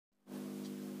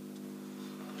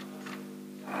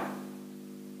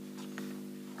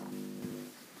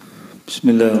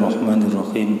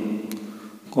Bismillahirrahmanirrahim.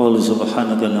 Qala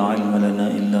subhanaka la ilma lana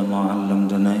illa ma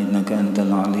 'allamtana innaka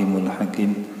antal alimul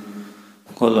hakim.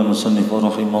 Qala musannif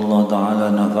rahimallahu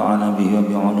ta'ala nafa'ana bihi wa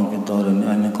bi'ulumihi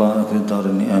fid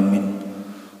darin amin.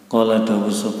 Qala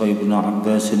Dawu Sufyan ibn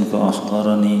Abbas fa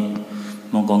akhbarani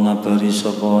mongko ngabari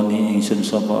sapa ni ingsun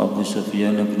sapa Abu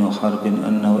Sufyan bin Harb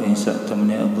annahu ing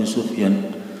sa'tamni Abu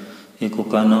Sufyan iku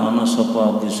kana ana sapa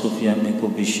Abu Sufyan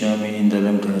iku bisyami ing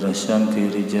dalam daerah Syam fi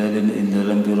rijalin ing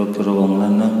dalam pira-pira wong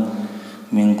lanang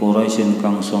min Quraisyin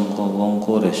kang sangka wong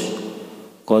Quraisy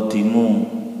qadimu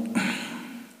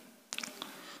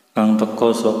kang teka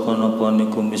sapa napa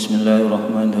niku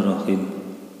bismillahirrahmanirrahim.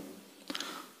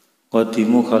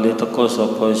 Qadimu kali teka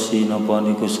sapa si napa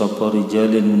niku sapa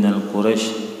rijalin minal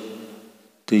Quraisy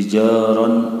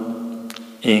tijaran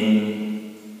ing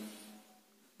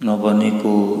napa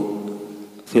niku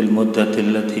fil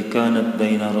muddatil lati kanat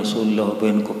baina Rasulullah wa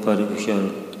bain kuffari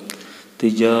Quraisy.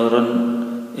 Tijaran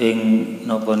ing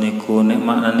napa niku nek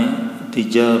maknane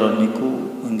tijaran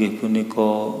niku inggih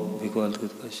punika bikal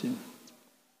kasim.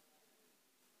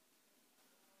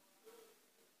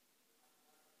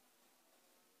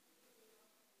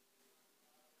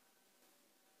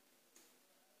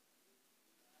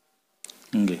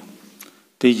 Nggih.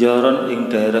 Tijaran ing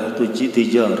daerah tuji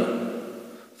tijarah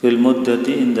fil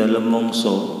muddati ing dalem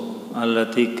mangsa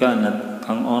allati kanat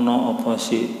kang ana apa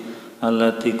si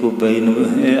allati ku bainu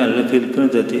allati fil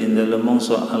muddati ing dalem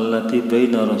mangsa allati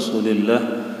baina Rasulillah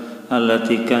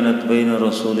allati kanat baina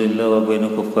Rasulillah wa baina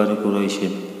kuffar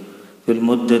Quraisy fil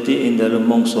muddati ing dalem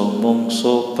mangsa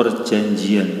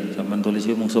perjanjian sampeyan tulis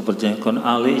mangsa perjanjian kon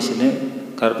ali isine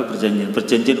karepe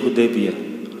perjanjian Hudaybiyah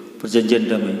perjanjian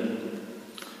damai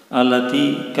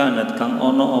allati kanat kang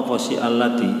ono apa si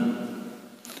allati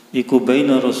iku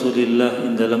baina Rasulillah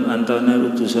ing dalam antane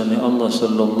utusane Allah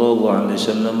sallallahu alaihi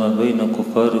wasallam baina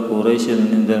kufar Quraisy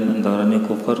ing dalam antane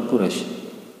kufar Quraisy.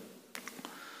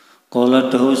 Qala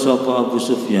dahu sapa Abu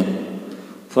Sufyan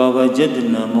fa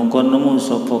wajadna mongko nemu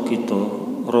sapa kita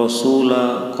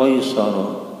Rasula Qaisar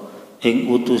ing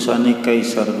utusane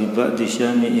Kaisar bi ba'di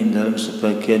Syam ing dalam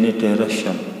sebagiane daerah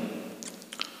Syam.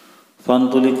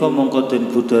 Fantulika mongko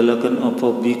den budalaken apa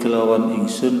bi kelawan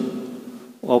ingsun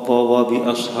apa wa bi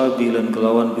ashabi lan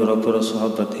kelawan pira-pira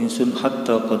sahabat ingsun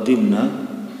hatta qadimna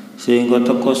sehingga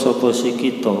teka sapa si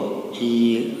kita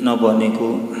napa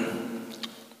niku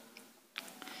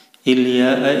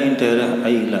Ilya ing daerah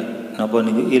Aila napa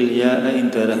niku Ilya ing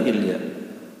daerah Ilya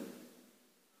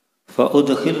fa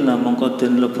udkhilna mongko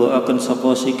den lebokaken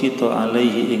sapa si kita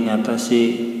alaihi ing ngatasi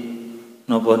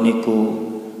napa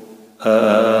niku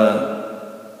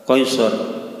Qaisar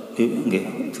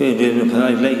nggih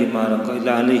alaihi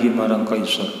marang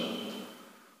Qaisar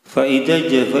fa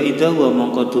idza wa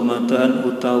maqatumataan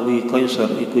utawi Qaisar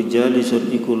iku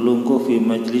jalisun iku lungguh fi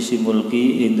majlisi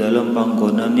mulki ing dalam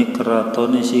panggonane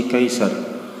keratone si Kaisar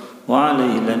wa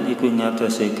alaihi lan iku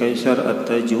ngatasi Kaisar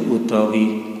ataju utawi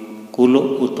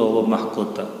kuluk utawa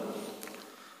mahkota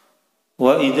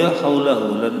wa idza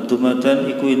haulahu lan tumatan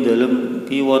iku ing dalam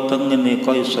kiwa tengene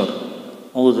Kaisar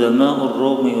uzama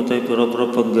Romi utai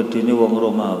pira-pira penggedine wong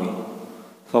Romawi.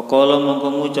 Faqala mongko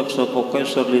ngucap sapa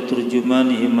Kaisar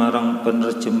liturjumanihi marang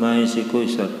penerjemahe si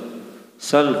Kaisar.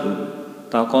 Salhu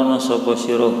takono sapa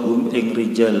sirahum ing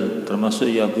rijal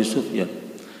termasuk ya Abu Sufyan.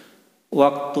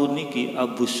 Waktu niki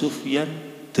Abu Sufyan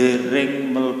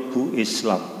dereng mlebu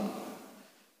Islam.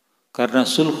 Karena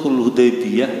sulhul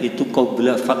Hudaybiyah itu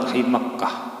qabla fathi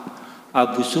Makkah.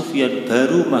 Abu Sufyan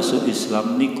baru masuk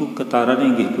Islam niku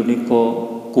ketarane inggih punika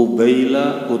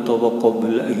Kubaila utawa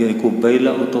qabla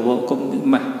Kubaila utawa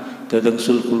mah dateng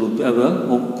sulhul apa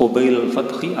Kubail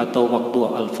al-Fathi atau waktu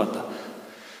al-Fath.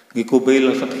 Nggih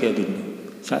Kubail al-Fath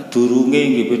dene. Sadurunge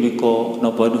inggih punika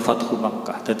napa Fathu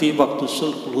Makkah. Dadi waktu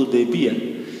sulhul Hudaybiyah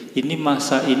ini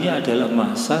masa ini adalah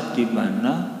masa di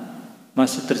mana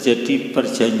masih terjadi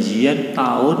perjanjian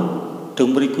tahun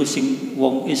deng mriku sing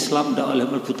wong Islam ndak oleh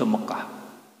mlebu te Mekah.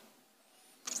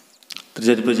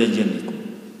 Terjadi perjanjian niku.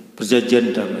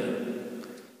 Perjanjian damai.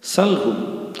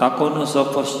 Salhum takono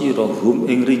sapa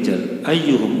sirahum ing rijal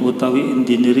ayyuhum utawi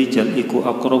indine rijal iku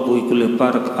aqrabu iku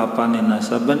leparek apane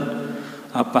nasaban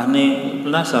apane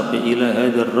nasabe ila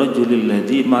hadzal rajulil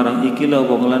ladzi marang ikilah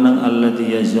wong lanang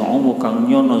alladzi yaz'umu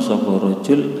kang nyono sapa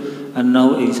rajul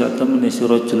annahu ing satemene si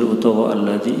rajul utawa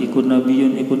alladzi iku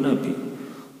nabiyun iku nabi.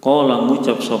 Qala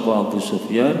ngucap sapa Abu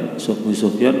Sufyan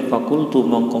fakultu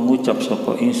mongko ngucap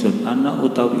sapa ingsun ana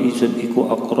utawi ingsun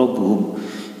iku aqrabuhum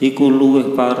iku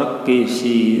luweh parek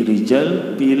si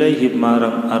rijal bilaihi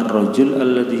marang ar-rajul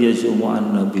alladzi yazumu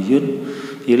an-nabiyyun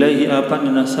ilaihi apan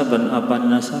nasaban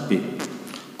apan nasabi.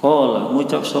 Qala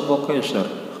ngucap sapa Kaisar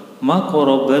ma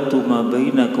qarabatu ma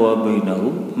bainaka wa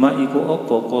bainahu ma iku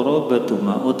apa qarabatu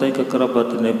ma utai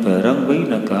kekerabatane barang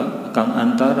bainaka kang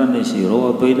antarane sira wa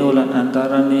bainahu lan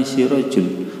antarane si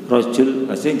rajul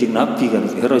asing jeung nabi kan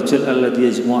rajul alladzi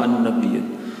yajma'an nabiyyin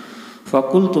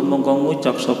fakultu mongko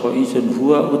ngucap sapa ingsun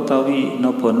huwa utawi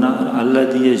napa na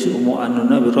alladzi yajmu anu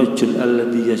nabi rajul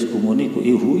alladzi yajmu niku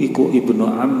iku ibnu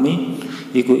ammi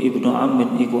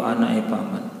iku anake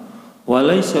paman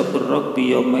walaisa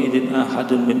birrabbi yauma idzin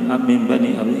ahadun min ammin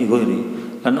bani ammi ghairi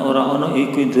lan ora ana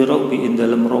iku dirabbi ing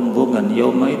dalem rombongan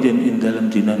yauma idzin ing dalem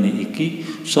dinane iki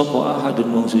sapa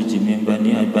ahadun wong suci min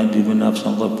bani abdi manaf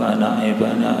sangka anake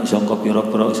bana sangka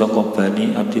pira-pira sangka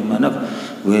bani abdi manaf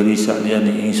ghairi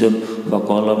saliyane ingsun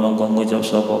faqala mongko ngucap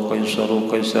sapa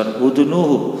kaisar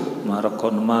udunuhu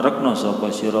marakna sapa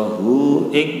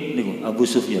sirahu ing niku Abu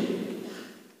Sufyan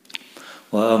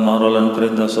wa amaralan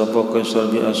perintah sapa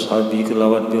kaisar bi ashabi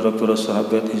kelawan pira-pira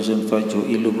sahabat ingsun faju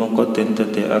ilu mongko den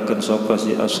dadekaken sapa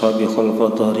si ashabi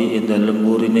khalfa dhari ing dalem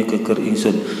murine keker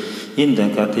ingsun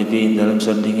indah katibi ing dalem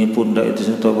sandingi pundak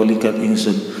itu sing walikat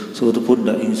ingsun suatu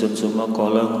pundak ingsun suma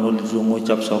kala ngono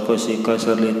ngucap sapa si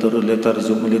kaisar letar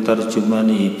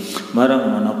jumani marang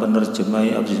mana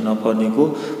penerjemah abis napa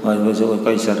niku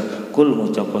kaisar kul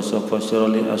ngucap sapa sira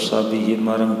li ashabihi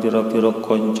marang pira-pira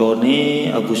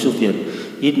koncone Abu Sufyan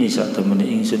ini sak temene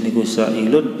ingsun niku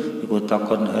sailun iku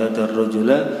takon hadar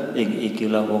rajula ing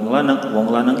ikilah wong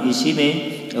lanang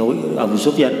isine Abu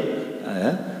Sufyan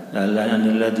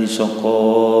alladzi sangka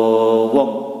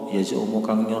wong ya umu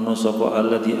kang nyono sapa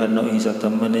alladzi anna ing sak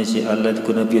temene si alladzi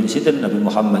kunabiyin sinten Nabi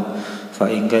Muhammad fa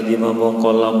ing kadima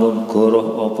mongko lamun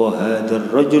goroh apa hadar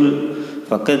rajul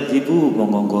fakadzibu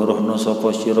mongko gorohno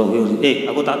sapa sira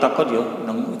aku tak takon yo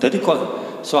dadi kok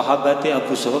sahabate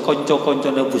Abu Sufyan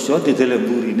kanca-kancane Abu Sufyan di dalam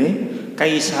burine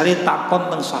kaisare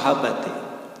takon teng sahabate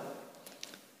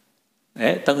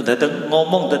dateng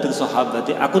ngomong dateng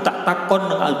sahabate aku tak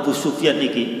takon nang Abu Sufyan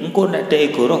iki engko nek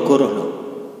dhek goroh-gorohno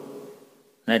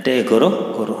nek dhek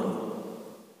goroh-gorohno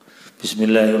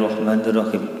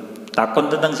bismillahirrahmanirrahim takon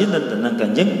tentang sinten tentang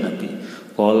Kanjeng Nabi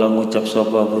kala ngucap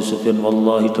sapa Abu Sufyan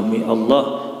wallahi demi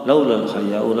Allah laulal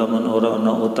haya ulaman ora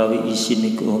ana utawi isin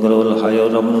iku laulal haya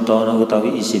ulaman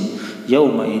utawi isin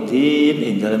yauma idin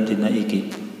ing dalam dina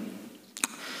iki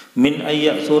min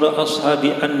ayat surah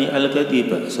ashabi anni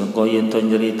al-kadiba sangka yen to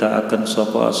nyerita akan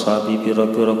sapa ashabi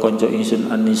pira-pira kanca ingsun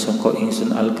anni sangka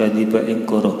ingsun al-kadiba ing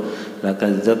koro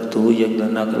lakadzabtu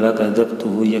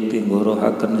yakti goro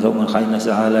akan sama khayna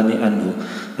sa'alani anhu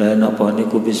napa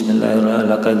niku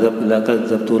bismillahirrahmanirrahim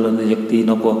lakadzabtu lan yakti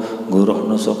napa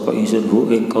gorohno sapa ingsun hu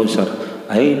ing kausar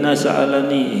aina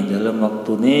sa'alani ing dalam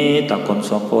waktune takon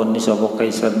sapa ni sapa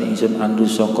kaisar ni ingsun andu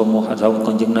sangka Muhammad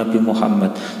Kanjeng Nabi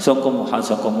Muhammad sangka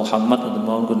Muhammad untuk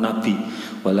mawon nabi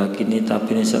walakin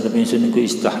tapi nek sak ingsun iku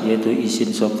istahyatu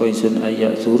isin sapa ingsun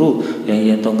ayat suruh yang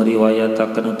yen tong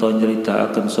riwayataken utawa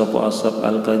nyeritakaken sapa ashab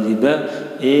al-kadziba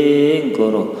ing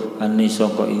goro ani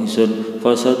sangka ingsun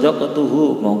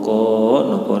fasadaqtuhu mongko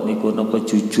napa niku napa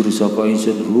jujur sapa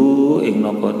ingsun hu ing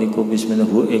napa niku bismillah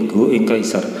hu ing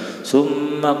kaisar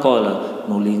summa qala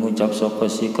nuli ngucap sapa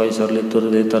si kaisar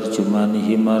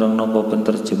litarjumanihi marang napa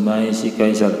penterjemah si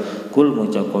kaisar kul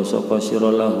ngucap sapa sira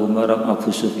lahu marang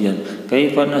Abu Sufyan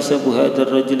kaifa nasabu hadar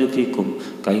rajuli fikum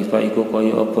kaifa iku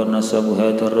kaya apa nasabu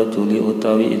hadar rajuli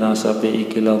utawi nasabe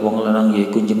ikilah wong lanang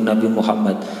yaiku Kanjeng Nabi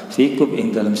Muhammad fikum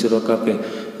ing dalam sira kabeh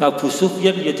Abu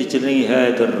Sufyan ya dijenengi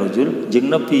hadar rajul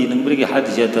jeung Nabi nang mriki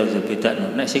hadis hadar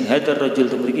bedakno nek sing hadar rajul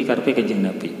teng mriki karepe Kanjeng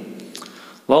Nabi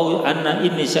wa anna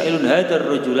inni sa'ilun hadar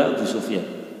rajul Abu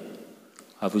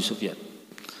Sufyan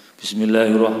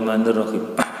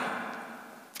bismillahirrahmanirrahim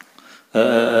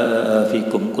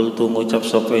fikum kultu ngucap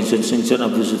sapa ingsun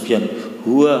Abu Sufyan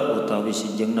huwa utawi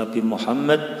sinjeng Nabi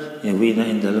Muhammad ya wina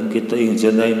ing dalam kita ing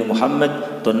jenai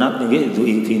Muhammad tonap nggih du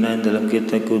ing wina ing dalam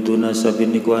kita kudu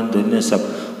nasabin niku andone nasab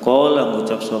qala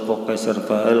ngucap sapa kaisar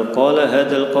fa'al qala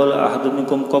hadzal qala ahadun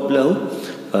minkum qablahu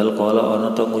fa'al qala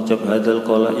ana ta ngucap hadzal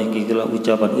qala ing ikilah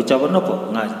ucapan apa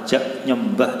ngajak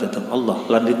nyembah dhateng Allah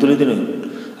lan ditulis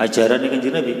ajaran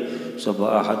Kanjeng Nabi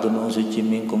sapa ahadun suci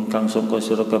minkum kang sangka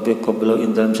sira kabeh qabla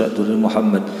ing dalem sadurunge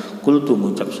Muhammad kultu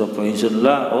ngucap sapa ingsun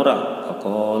la ora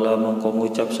faqala mongko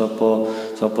ngucap sapa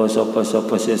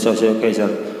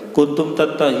kaisar kuntum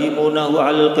tattahimunahu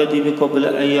 'alal kadhibi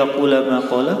qabla an yaqula ma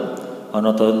qala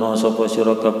ana ta sapa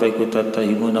sira kabeh ku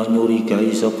tattahimuna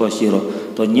nyurigai sapa sira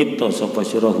to nyipta sapa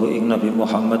sira ing Nabi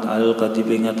Muhammad al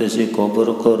kadhibi ngatasi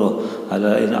kabur-karo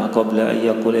ala in qabla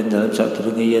ayaqul dalam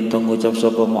sadurunge yen to ngucap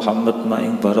sapa Muhammad ma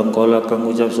ing bareng kala kang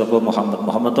ngucap sapa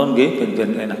Muhammad ton nggih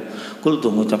ben enak kul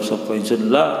tu ngucap sapa ingsun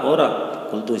la ora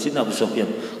Qultu sin Abu Sufyan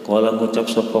qala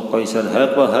ngucap sapa Kaisar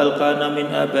hal kana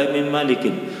min abai min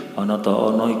malikin ana ta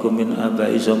ana iku min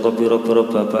abai sangka pira-pira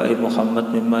bapake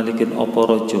Muhammad min malikin apa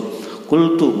raja.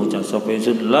 Qultu ngucap sapa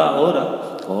ingsun la ora.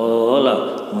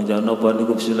 Qala mujana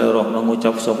paniku bismillahirrahmanirrahim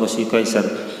ngucap sapa si Kaisar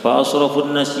fa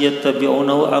asrafun nas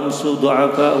yattabi'una wa amsu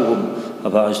du'afa'uhum.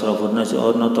 Apa asrafun nas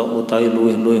ana ta utai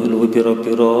luweh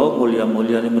pira-pira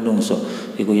mulya-mulyane menungso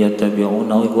iku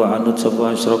yattabi'una iku anut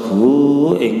sapa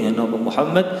asrafu ing napa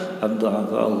Muhammad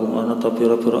amdu'afa'uhum ana ta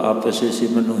pira-pira apa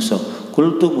sisi menungso.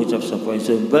 Qultu ngucap sapa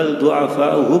ingsun bal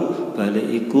du'afa'uhum balik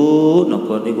iku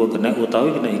napa niku kena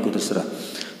utawi kena iku terserah.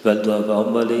 Bal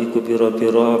du'afa'uhum balik iku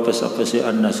pira-pira apa si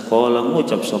annas qala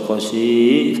ngucap sapa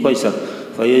si Kaisar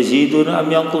fayaziduna am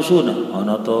yanqusuna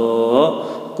ana ta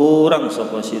kurang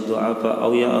sapa si du'afa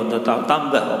au ya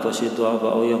tambah apa si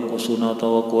du'afa au yang kusuna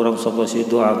atau kurang sapa si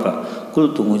du'afa.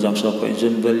 Qultu ngucap sapa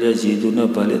ingsun bal yaziduna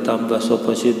balik tambah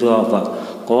sapa si du'afa.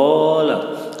 Qala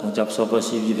ngucap sapa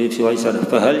si Kaisar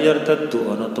fa hal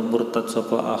yartaddu ana temurtad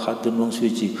sapa ahadun wong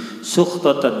suci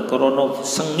sukhtatan krana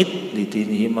sengit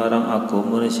ditinihi marang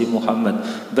agama si Muhammad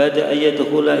bada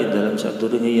ayatuhula dalam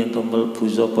sadurunge yen to mlebu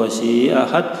sapa si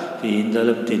ahad fi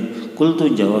dalam din. Qultu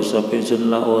jawab sapa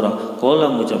ingsun la ora.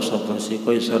 Qala ngucap sapa si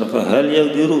Kaisar fa hal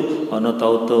yaqdiru ana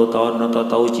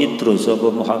tau citro sapa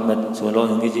Muhammad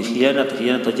sallallahu alaihi khianat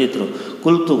citro.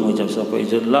 Qultu ngucap sapa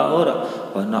ingsun la ora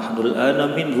wa nahnu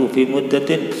al-ana minhu fi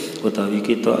muddatin utawi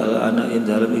kita al-ana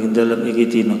ing dalam iki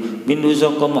dina minhu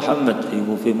sangka Muhammad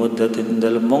fi muddatin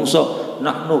dalam mongso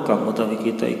nahnu kang utawi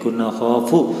kita iku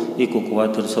nakhafu iku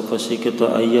kuwatir sapa si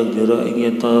kita ayang dira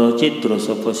ing ta citro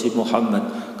sapa si Muhammad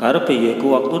karepe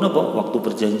yaiku waktu napa waktu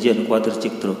perjanjian kuwatir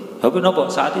citro. Tapi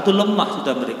napa saat itu lemah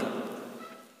sudah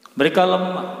mereka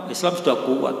lemah, Islam sudah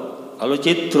kuat. Kalau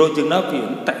citro jeung Nabi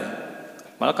entek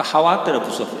malah khawatir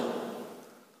Abu Sufyan.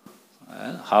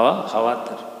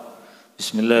 Khawatir.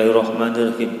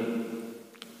 Bismillahirrahmanirrahim.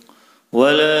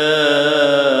 Walam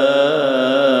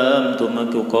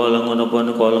tumakku qala ngono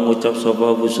qala ngucap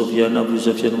sapa Abu Sufyan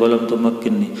walam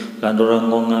tumakkinni lan ora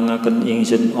ngangaken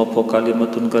ingsun apa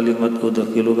kalimat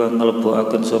udakhilu kang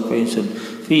nglebokaken sapa ingsun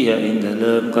fiha ing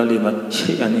dalam kalimat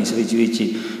syai'an ing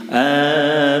suwi-suwi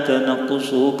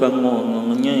atanaqsu kang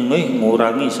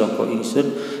ngurangi sapa ingsun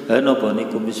napa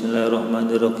niku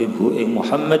bismillahirrahmanirrahim hu ing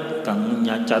Muhammad kang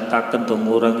nyacataken to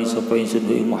ngurangi sapa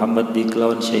ingsun hu ing Muhammad bi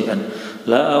kelawan syai'an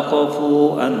la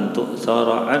akhafu an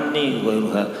tu'sara anni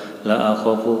ghairuha la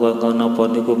akhafu kang napa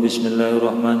niku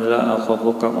bismillahirrahmanirrahim la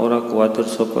akhafu kang ora kuwatir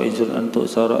sapa ingsun an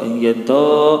tu'sara ing yen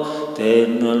to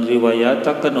den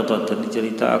riwayataken utawa den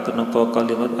diceritaken apa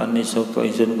kalimat anni sapa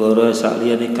ingsun gora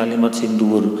saliyane kalimat sing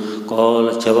dhuwur.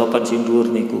 Qala jawaban sing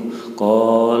dhuwur niku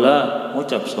qala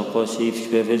ngucap sapa si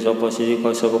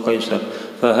Kaisar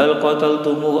fa hal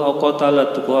qataltumu aw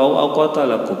qatalatukum aw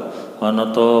qatalakum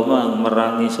ana to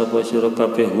merangi sapa sira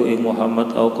kabeh hu ing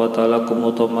Muhammad au qatalakum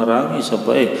utawa merangi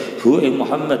sapa hu ing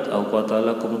Muhammad au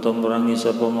qatalakum utawa merangi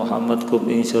sapa Muhammad kum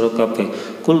ing sira kabeh.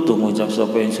 Qultu ngucap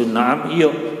sapa ingsun na'am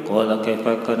iya. Qala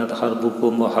kaifa kanat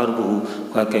harbukum wa harbuhu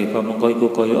fa kaifa mengko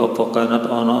iku kaya apa kanat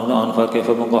ana fa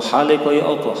kaifa mengko hale kaya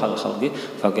apa hal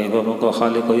fa kaifa mengko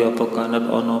hale kaya apa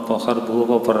kanat ana apa harbuhu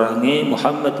apa perangi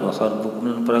Muhammad wa harbukum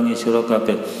lan perangi sira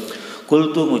kabeh.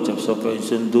 Qultu ngucap sapa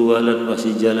ingsun dualan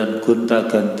masih jalan gonta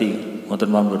ganti ngoten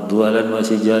mawon dualan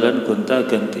masih jalan gonta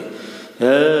ganti.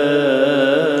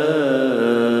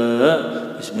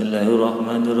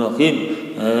 Bismillahirrahmanirrahim.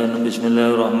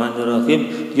 Bismillahirrahmanirrahim.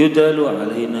 Yudalu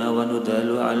alaina wa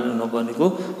nudalu ala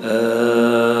nabaniku.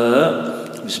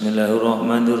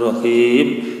 Bismillahirrahmanirrahim.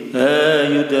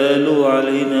 Yudalu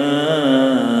alaina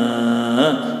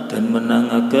dan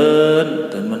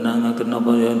menangaken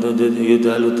apa yang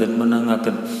yudalu dan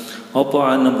menangaken apa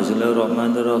ana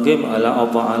bismillahirrahmanirrahim ala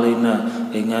apa alaina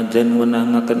ing den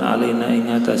menangaken alaina ing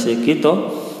atase kita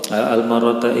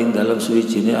al-marata ing dalam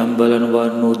suwijine ambalan wa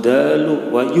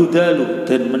nudalu wa yudalu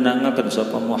dan menangaken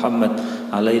sapa Muhammad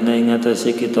alaina ing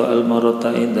atase kita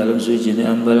al-marata ing dalam suwijine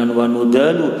ambalan wa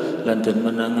nudalu lan den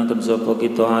menangaken sapa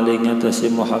kita alaina ing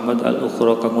atase Muhammad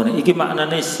al-ukhra kang iki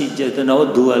maknane sijadan wa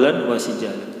dualan wa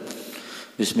sijalan.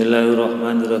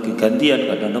 Bismillahirrahmanirrahim. Gantian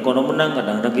kadang-kadang kono menang,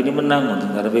 kadang-kadang kini menang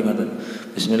ngoten karepe ngoten.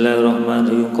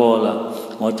 Bismillahirrahmanirrahim. Qala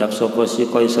ngucap sapa si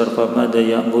Kaisar famada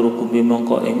ya'murukum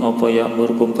bimangka ing apa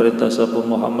ya'murukum perintah sapa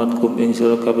Muhammad kum ing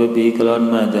sira kabeh bi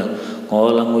kelawan mada.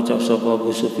 Qala ngucap sapa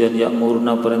Abu Sufyan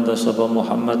ya'muruna perintah sapa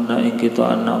Muhammad na ing kita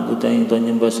anak buta ing to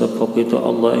nyembah sapa kita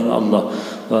Allah ing Allah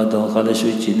wa ta'ala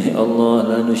suci Allah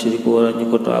la nusyriku wa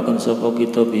nyekutoaken sapa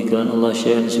kita bi kelawan Allah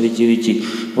syai'an suci-suci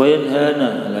wa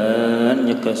yanhana lan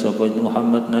nyegah sapa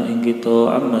Muhammad na ing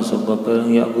kita amma sapa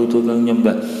barang ya'budu kang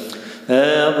nyembah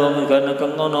Abang kana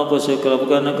kang ono apa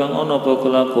sekelakuan kang ono apa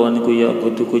kelakuan iku ya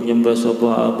butuku nyembah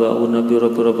sapa abauna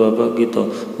pira-pira bapak kita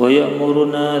wa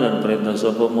ya'muruna lan perintah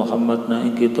sapa Muhammad na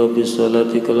ing kita bis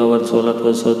sholati kelawan salat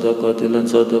wa sadaqati lan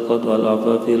sadaqat wal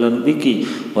afafi lan biki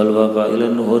wal wafa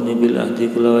ilan nuhuni bil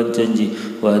ahdi kelawan janji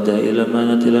wa ada ila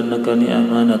manati lan nakani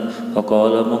amanat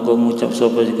faqala mongko ngucap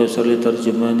sapa Kaisar li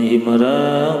terjemanihi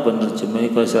marang penerjemah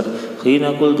Kaisar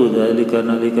khina qultu dzalika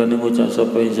nalikane ngucap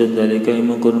sapa insun dzalika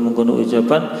mungkon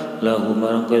ucapan lahu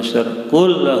marang Kaisar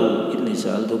qul lahu inni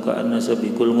sa'altuka annasa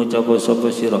bikul ngucap sapa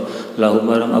sira lahu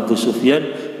marang Abu Sufyan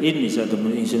inni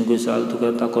satemen ingsun ku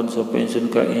sa'altuka takon sapa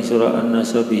ingsun ka ing sira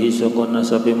annasa bihi saka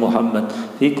nasabi Muhammad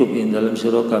fikum ing dalam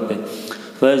sira kabeh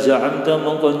fa za'amta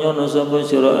mongko nyono sapa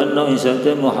sira anna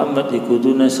insate Muhammad iku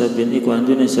nasabin iku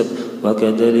andu nasab wa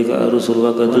kadzalika rusul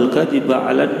wa kadzal kadiba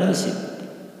 'alan nasib.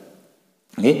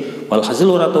 Nggih, walhasil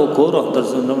ora tau goroh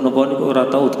terseneng napa niku ora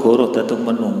tau goroh dateng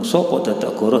menungso kok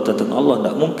dadak goroh dateng Allah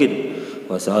ndak mungkin.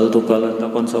 Wasal tu kalan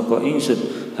takon sapa ingsun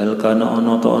hal kana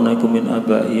ana ta ana iku min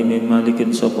abai min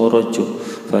malikin sapa raja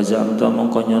fazamta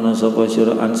mongko nyono sapa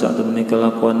sira an sak temene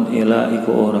kelakuan ila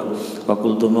iku ora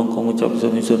fakultu mongko ngucap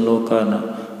ingsun lo kana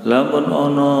lamun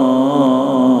ana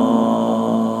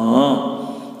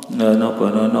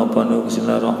napa niku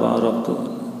bismillahirrahmanirrahim.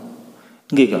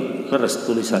 Nggih Kang, leres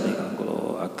tulisane Kang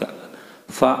kula agak.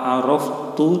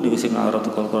 Fa'araftu niku sing arep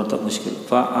kalau tak muskil.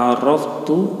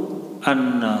 Fa'araftu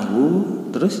annahu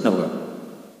terus napa?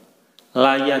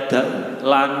 La yada'u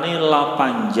lane la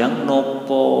panjang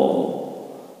nopo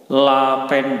la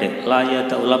pendek la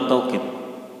yada'u lam taukid.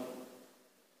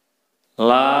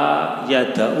 La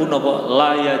yada'u nopo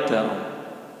la yada'u.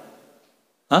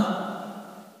 Hah?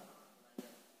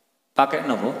 Pakai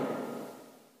nopo?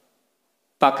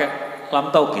 Pakai lam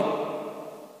taukid.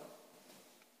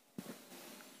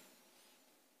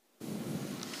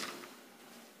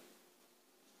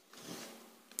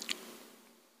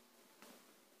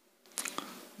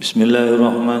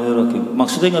 Bismillahirrahmanirrahim.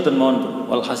 Maksudnya ngoten mawon,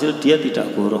 walhasil dia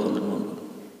tidak goroh ngoten mawon.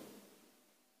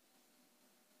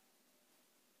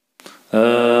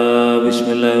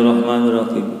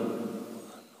 Bismillahirrahmanirrahim.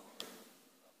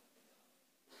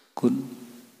 Kun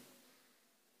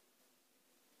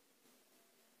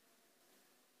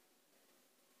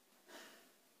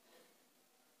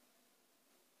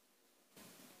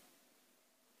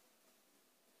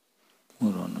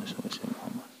Murana Sallallahu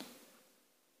Muhammad.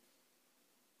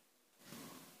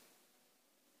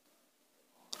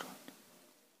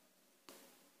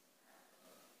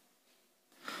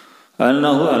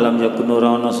 Annahu alam yakun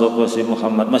ora ana sapa si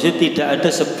Muhammad. Maksudnya tidak ada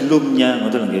sebelumnya,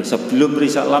 ngoten nggih. Sebelum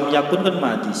risak lam yakun kan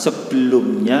mati.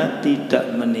 Sebelumnya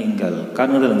tidak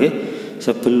meninggalkan, ngoten nggih.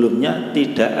 Sebelumnya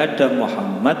tidak ada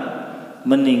Muhammad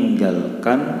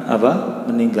meninggalkan apa?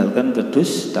 Meninggalkan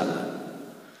kedustaan.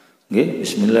 Nggih,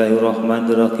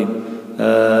 bismillahirrahmanirrahim.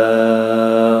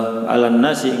 Alan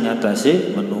nasi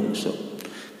ngatasi menungso.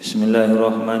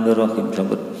 Bismillahirrahmanirrahim.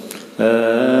 Sampun.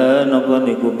 Napa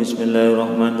niku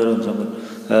bismillahirrahmanirrahim sampun.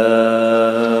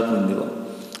 Punika.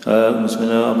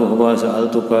 Bismillah Abu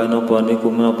sa'altuka napa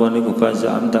niku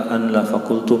faza'amta an la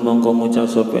faqultu mongko ngucap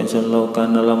sapa ingsun law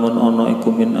kana lamun ana iku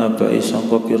min abai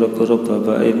sangka pira-pira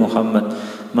babae Muhammad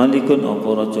malikun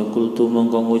apa raja kultu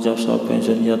mongko ngucap sapa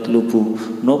ingsun yatlubu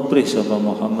nuprih sapa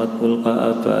Muhammad ulqa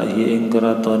abai ing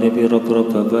kratone pira-pira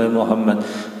babae Muhammad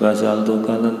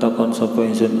wasaltuka lan takon sapa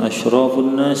ingsun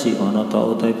asyrafun nasi ana ta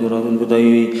utahe pira-pira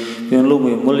utawi yen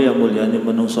lume mulya-mulyane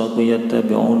manungsa ku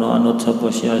yattabi'una anut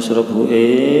sapa si asrafu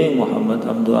Muhammad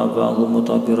amdu abahu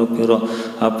mutabira-bira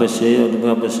apa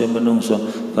se menungso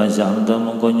fazamta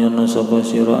mongko nyono sapa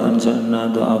sira ansana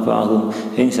abahu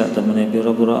ing sak temene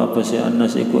pira-pira apa se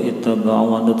anas iku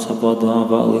ittaba'u anut sapa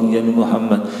abahu ing yen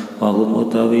Muhammad wa hum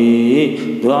utawi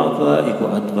du'afa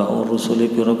iku atba'u rusuli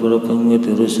pira-pira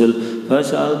pengikuti rusul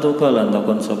fasaltu kalan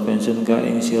takon sapa ingsun ka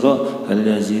ing sira hal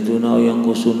yaziduna yang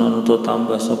kusuna utawa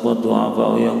tambah sapa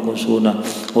du'afa yang kusuna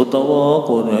utawa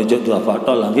kono aja du'afa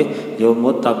tok nggih ya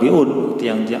tabiun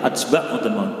tiang dia atsba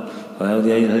ngoten mawon. Hal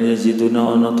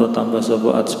yaziduna ana ta tambah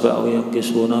sapa atsba yang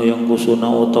kisuna yang kusuna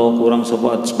utawa kurang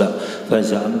sapa atsba.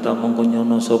 Faza'amta mongko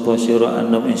nyono sapa sira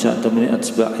annam insya temene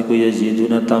atsba iku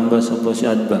yaziduna tambah sapa si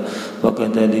atsba. Wa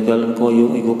kadzalika lan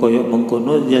koyo iku koyo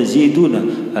mengkono yaziduna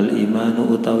al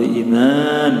imanu utawi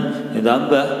iman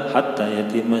tambah hatta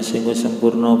yatima sehingga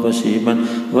sempurna apa si iman.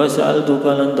 Wa sa'altu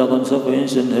kalan takon sapa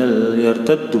insun hal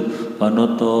yartaddu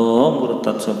ana ta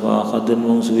murtad sapa akadun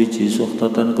wong suwiji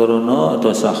suhtatan korona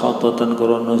atau sahatatan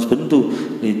korona bentu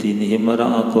lidinihi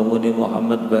marang agamane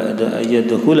Muhammad ba'da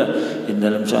ayyadkhula ing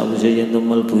dalam sa'use yen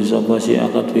mlebu sapa si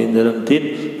akad ing dalam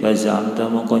din bazamta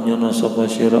mongko nyono sapa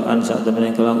siraan sak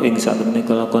temene kelak ing sak temene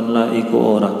kelakon la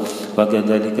iku ora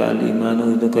bagadzalika al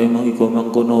imanu itu kaya iku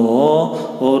mangkono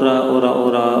ora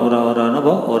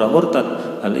napa ora murtad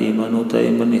al imanu ta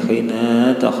iman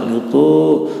khina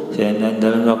takhlitu sehingga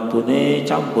dalam waktune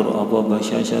campur apa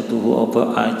basyasatuhu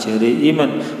apa ajere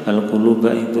iman al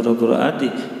quluba ing pira-pira ati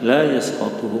la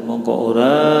yasqatuhu mongko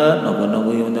ora napa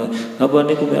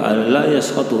niku la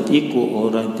yasqatu iku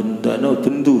ora bendana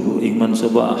bendu iman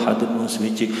sapa ahadun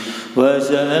muswiji wa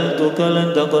sa'altu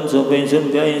kalan takon sapa ingsun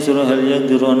ka ingsun hal yang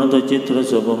dirono to citra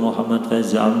sapa Muhammad fa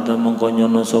zamta mongko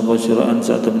nyono sapa siraan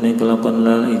sak temene kelakon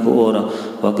la iku ora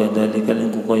wa kadzalika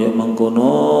iku kaya mangkono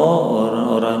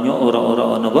ora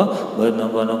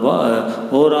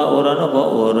napa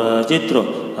ora citra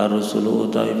ar-rusulu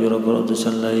utai biro-biro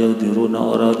utusan la yadiruna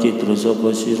ora citra sapa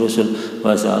si rasul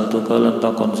wa sa'altu kalan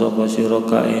takon sapa sira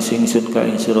ka ing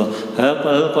sira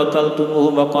hal qataltumuhu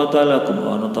maqatalakum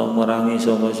ana ta merangi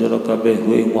sapa sira kabeh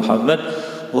ing Muhammad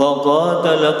wa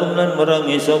qatalakum lan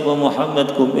merangi sapa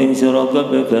Muhammad kum ing sira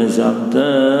kabeh bazamta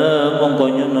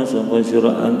mongko nyono sapa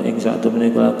siraan ing sak temene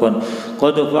kelakon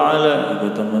qad fa'ala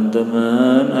iku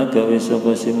teman-teman agawe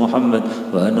sapa si Muhammad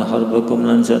wa ana harbakum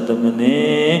lan sak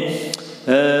temene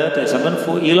tak sampean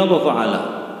fu'ila apa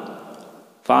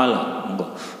fa'ala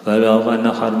monggo Kalau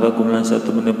kana harbakum lan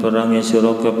satemene perangi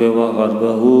sira kabeh wa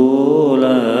harbahu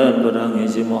lan perangi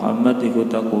si Muhammad iku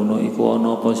takuno iku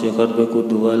ana apa si harbaku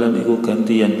dualan iku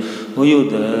gantian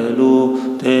uyudalu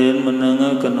ten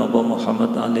menangaken apa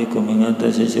Muhammad alaikum ing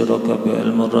atase sira kabeh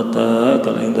al-marrata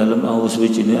kala ing dalem awus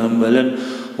wijine ambalan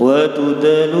wa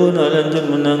tudaluna lan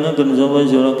menangaken sapa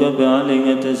sira kabeh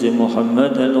ing atase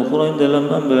Muhammad al-ukhra ing dalem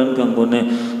ambalan kanggone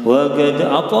wa gad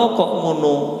apa kok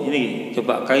ngono ini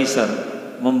coba Kaisar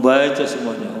membaca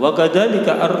semuanya. Wa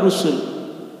kadzalika ar-rusul.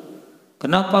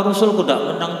 Kenapa Rasul tidak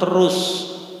menang terus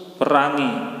perangi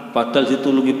padahal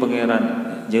ditulungi pangeran.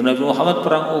 Jeung Nabi Muhammad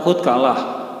perang Uhud kalah.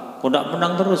 Kok tidak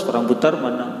menang terus perang Badar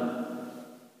menang.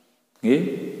 Nggih.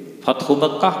 Fathu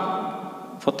Mekah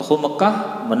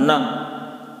menang.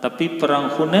 Tapi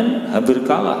perang Hunain hampir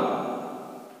kalah.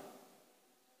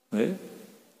 Nggih.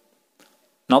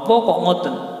 Napa kok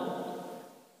ngoten?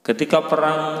 Ketika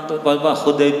perang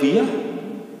Hudaybiyah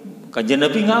Kanjeng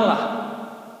Nabi ngalah.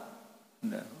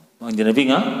 Kanjeng Nabi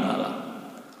ngalah.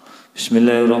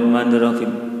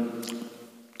 Bismillahirrahmanirrahim.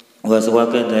 Wa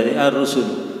sawaka dari ar-rusul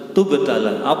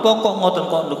tubtala. Apa kok ngoten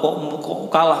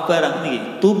kok kalah barang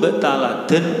niki? Tubtala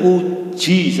den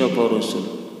uji sapa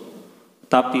rasul.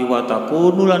 Tapi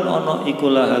watakunu lan ana iku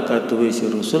laha kaduwe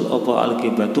si rasul apa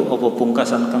alkibatu apa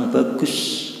pungkasan kang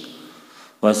bagus.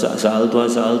 Wa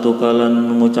sa'altu kalan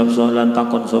mengucap soalan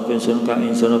takon sapa ingsun ka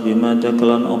ingsun bimada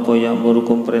kelan apa yang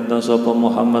murukum perintah sapa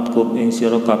Muhammad kum ing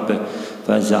sira kabeh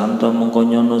fa zamta mongko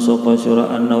nyono sapa sira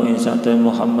anau ing sate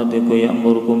Muhammad iku yang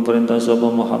murukum perintah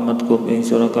sapa Muhammad kum ing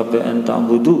sira kabeh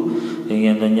antabudu ing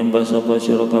yen nyembah sapa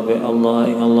sira kabeh Allah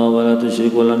ing Allah wala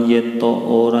tusyriku lan yen to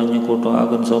ora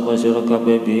nyekutoaken sapa sira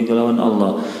kabeh bi kelawan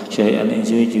Allah syai'an ing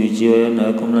suci-suci wa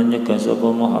yanakum lan nyegah sapa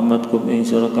Muhammad kum ing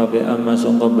sira kabeh amma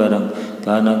sangka barang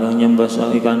kana kang nyembah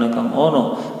kana kang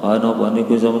ono ana apa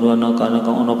niku sampeyan kana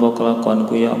kang ono apa kelakuan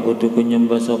ku ya butuh ku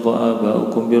nyembah sapa Abah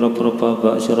hukum pira-pira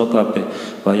babak sira kabeh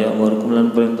kaya murkum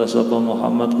lan perintah sapa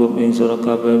Muhammad kum ing sira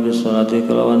kabeh bis salati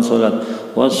kelawan salat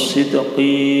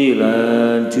wasidqi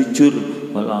lan jujur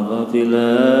wal abafilan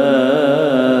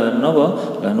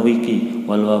napa lan wiki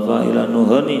wal wafailan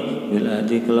nuhani bil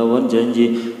adi kelawan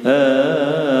janji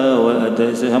wa ada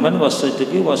sampeyan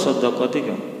wasidqi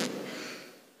wasadaqati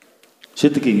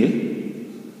sedekah nggih.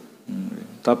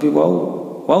 Tapi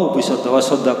wau bisa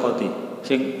tawasaddaqati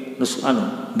sing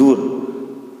dhuwur.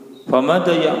 Famada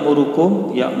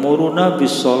ya'muruna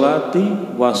bis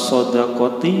sholati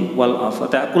wasadaqati wal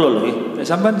afa. Tak kula lho nggih.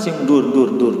 Sampeyan sing dhuwur.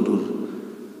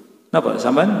 Napa?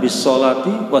 Sampeyan bis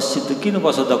sholati wasidqi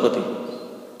napa sadaqati?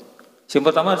 Sing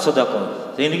pertama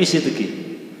sedekah. Sing niki sedekah.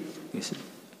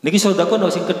 Niki sedekah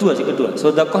napa sing kedua?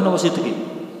 Sedekah napa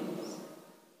sedekah?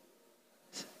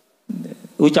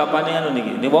 Ucapannya anu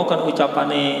niki, ini wau kan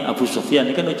ucapannya Abu Sufyan,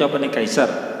 ini kan ucapannya Kaisar.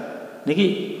 Niki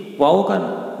wau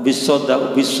kan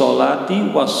bisolati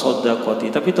wasodakoti,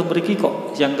 tapi itu mriki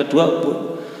kok yang kedua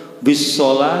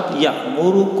bisolati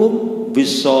ya'murukum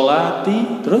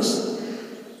bisolati terus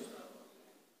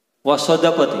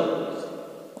wasodakoti.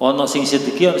 Ono sing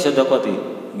sedekah ono sedekati.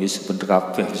 Nggih bener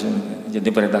kabeh jadi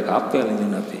perintah kabeh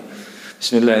lan Nabi.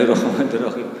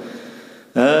 Bismillahirrahmanirrahim.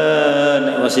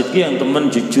 Nek wasit ki yang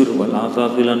teman jujur wal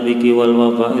afafilan wiki wal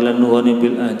wafailan nuhani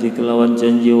bil ahdi kelawan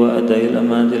janji wa adail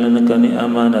amanat lan nekani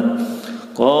amanat.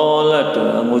 Qala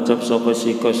da ngucap sapa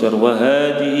si Qaisar wa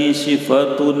hadhihi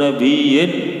sifatu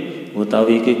nabiyyin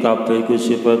utawi iki kabeh iku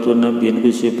sifatu nabiyyin ku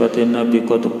sifate nabi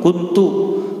qad kuntu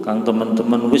kang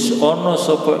teman-teman wis ana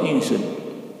sapa ingsun.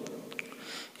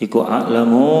 Iku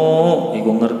a'lamu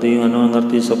iku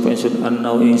ngerti sapa ingsun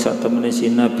annau ing sak temene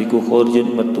si nabi ku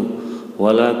khurjun metu.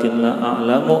 Walakin la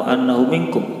a'lamu annahu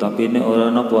minkum tapi ini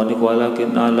orang napa niku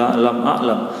walakin ala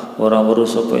a'lam ora weruh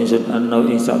sapa ingsun annahu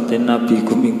ing sakten nabi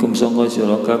kum minkum sangka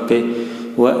sira kabeh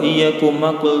wa iyyakum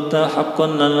maqulta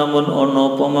haqqan lamun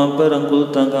ana apa mambarang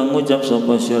kulta kang ngucap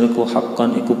sapa sira ku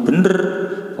haqqan iku bener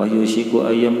wa yusiku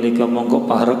ayam lika mongko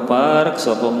parek-parek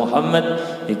sapa Muhammad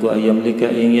iku ayam lika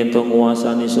ing yen to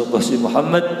nguasani sapa si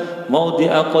Muhammad mau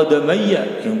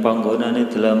diaqadamayya ing panggonane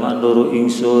dalaman loro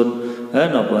ingsun.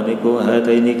 Napa niku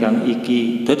hata ini kang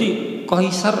iki. Jadi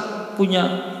Kaisar punya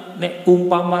nek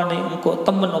umpamane engko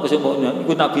temen apa sing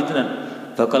iku nabi tenan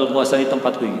bakal kuasai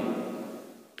tempatku iki.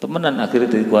 Temenan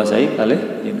akhirnya dikuasai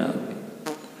kalih nabi.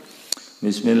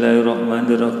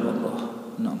 Bismillahirrahmanirrahim.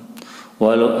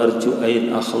 Walau arju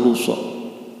ain akhlusa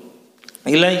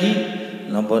ilahi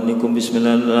napa niku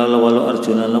bismillah walau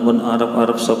arjuna lamun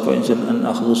arab sapa insun an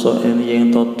akhlusa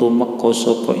yang tumakko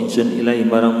sapa insun ilahi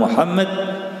marang Muhammad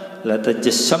la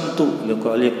tajassamtu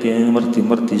lika alyak yang merti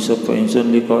sapa insun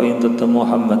lika ing tetep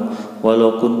Muhammad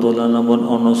walau kuntu lamun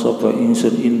ana sapa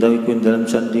insun indah iku dalam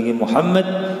sandinge Muhammad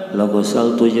la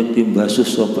ghasaltu yakti basuh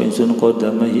sapa insun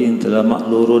qadamahi ing dalam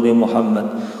lorone Muhammad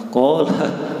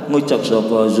qala ngucap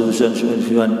sapa Zusan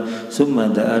Su'an summa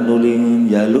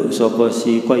da'anuling jaluk sapa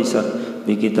si Kaisar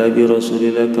bi kitabi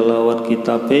Rasulillah kelawan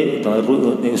kitabe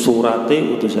surate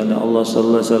utusane Allah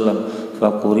sallallahu alaihi wasallam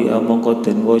faquri amangka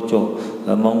den waca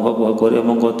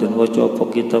apa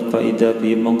kitab faida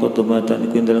bi mangka tumatan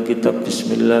iku dalam kitab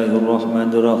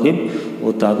bismillahirrahmanirrahim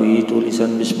utawi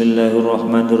tulisan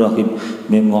bismillahirrahmanirrahim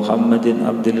min Muhammadin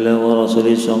abdillah wa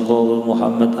rasulih sangka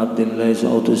Muhammad abdillah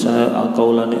sautusa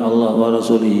qaulani Allah wa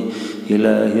rasulih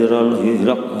ilahi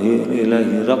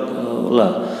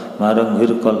raqlah marang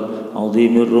hirqal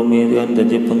azimir rumi yang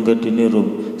dadi penggedine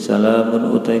rum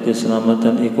salamun utai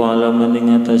keselamatan iku alaman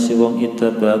ing atase wong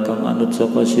itaba kang anut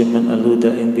sapa siman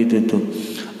alhuda ing pitutur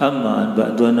amma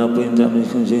ba'du ana pinta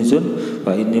ingsun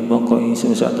fa ini mongko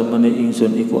ingsun sak temene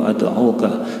ingsun iku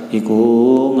adauka iku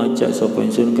ngajak sapa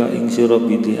ingsun ka ing sira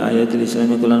bidi ayat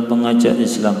Islam lan pengajak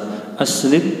Islam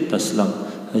aslim taslam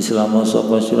Islam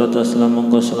sapa sira taslam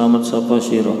mongko selamat sapa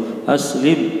sira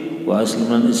aslim wa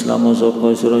asliman islamu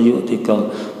sapa sira yu'tika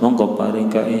mongko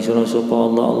paring ka ing sira sapa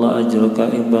Allah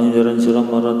ajraka ing panjenengan sira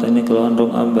maratene kelawan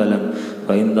rong ambalan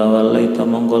fa in tawallaita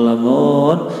mongko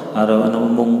lamun arawana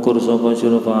mungkur sapa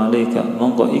sira fa alaika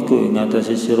mongko iku ing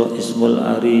atase sira ismul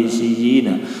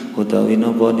arisiyina utawi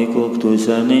napa niku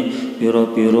dosane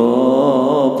pira-pira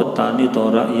petani to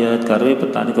rakyat karwe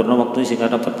petani karena waktu sing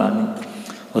ada petani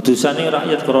dosane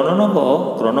rakyat karena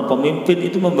napa karena pemimpin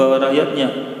itu membawa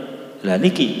rakyatnya. Lah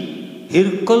niki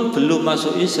Hirqal belum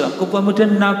masuk Islam,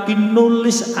 kemudian Nabi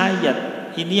nulis ayat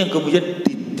ini yang kemudian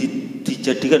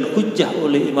dijadikan hujah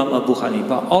oleh Imam Abu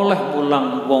Hanifah oleh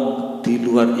mulang wong di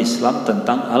luar Islam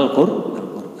tentang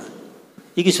Al-Qur'an.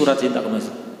 Iki surat cinta kemas.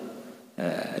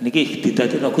 Niki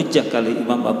didadekno hujah kali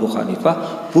Imam Abu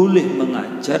Hanifah boleh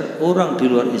mengajar orang di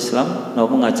luar Islam,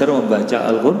 mengajar membaca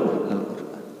Al-Qur'an.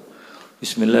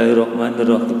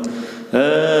 Bismillahirrahmanirrahim.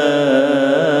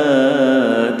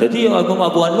 Jadi Imam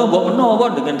Abu Hanifah mbok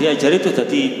menawa dengan diajari itu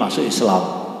jadi masuk Islam.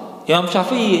 Imam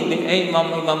Syafi'i,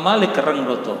 Imam Malik kereng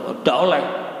roto, ndak oleh.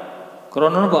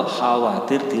 Karena apa?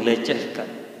 Khawatir dilecehkan.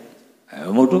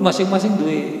 Mudu masing-masing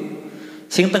duwe.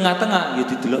 Sing tengah-tengah ya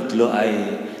didelok-delok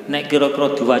ae. Nek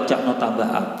kira-kira diwacakno tambah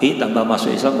apik, tambah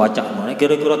masuk Islam wacakno. Nek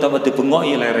kira-kira tambah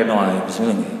dibengoki lereno ae.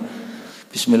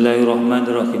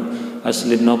 Bismillahirrahmanirrahim.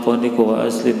 Aslim napa niku wa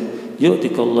aslim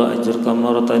yu'tikallahu ajraka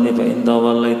maratani fa in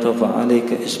tawallaita fa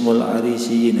alayka ismul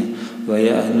arisiyina wa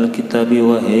ya ahlul kitabi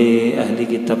wa hey ahli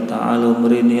kitab ta'alu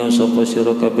mrini sapa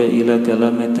sira kabeh ila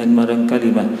kalamatin marang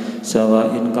kalimah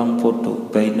sawain kang padha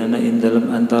bainana ing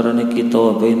dalem antarane kita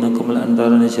wa bainakum lan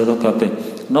antarane sira kabeh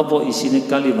napa isine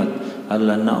kalimat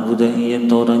Allah na'budu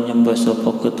yen ora nyembah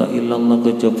sapa kita illallah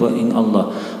kejaba ing Allah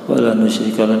wala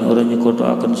nusyrikalan ora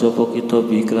nyekotokaken sapa kita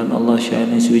bi iklan Allah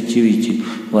syane suci-wici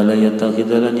wala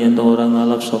yatakhidalan yen ora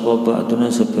ngalap sapa ba'duna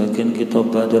sebagian kita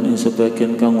ba'dun ing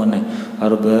sebagian kang meneh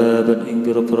arbaban ing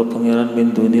pira-pira pangeran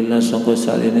min dunillah sangka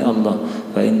saliyane Allah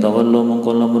fa in tawallu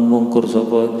mongko lamun mungkur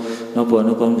sapa napa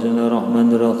niku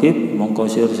bismillahirrahmanirrahim mongko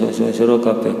sira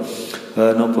kabeh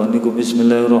napa niku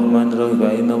bismillahirrahmanirrahim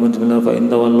fa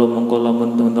inna wallahu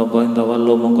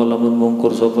mongko lamun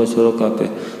mungkur sapa sira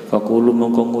kabeh faqulu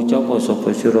mongko ngucap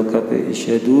sapa sira kabeh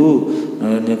isyadu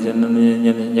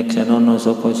nyeksenono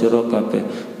sapa sira kabeh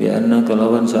bi anna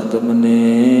kalawan sak temene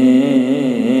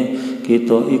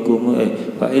kita iku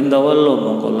fa inna wallahu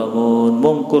mongko lamun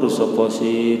mungkur sapa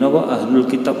si napa ahlul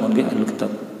kitab mongko ahlul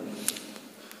kitab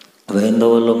wa inna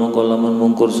wallahu mongko lamun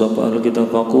mungkur sapa ahlul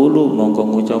kitab faqulu mongko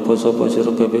ngucap sapa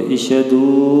sira kabeh isyadu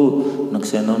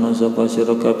naksenono sapa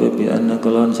sira kabeh bi anna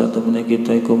kalawan sak temene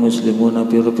kita iku muslimun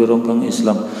pira-pira kang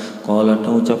Islam qala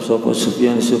ngucap sapa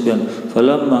Sufyan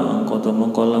falamma angkota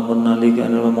mongko lamun nalika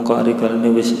mongko ari kalane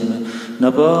wis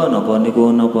napa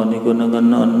niku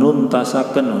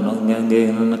nuntasaken ono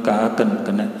ngangge nekaaken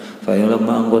kena fa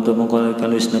lamma angkota mongko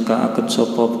kalane wis nekaaken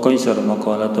sapa kaisar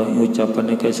mongko ala to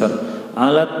ucapane kaisar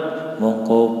alat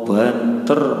mongko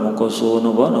banter mongko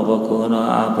suwana napa kono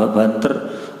Abah banter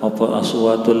apa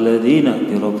aswatul ladina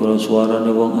pira-pira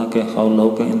suarane wong akeh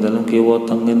kaulau kang ing dalem kiwa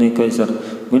tengene kaisar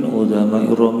min udama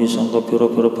irami sangka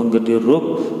pira-pira penggede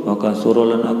Rum maka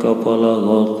suralan akeh apa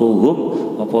laghatuhum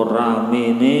apa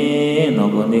ramene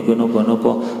napa niku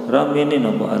napa ramene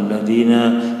napa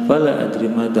alladina fala adri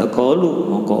madha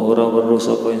qalu mongko ora weruh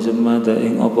sapa ing semada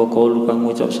ing apa qalu kang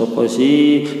ngucap sapa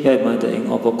si ya madha ing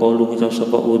apa qalu ngucap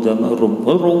sapa udama Rum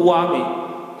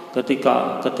ruwame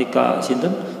ketika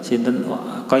sinten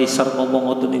kaisar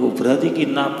ngomong ngoten niku berarti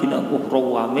ki nabi nak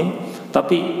ruwame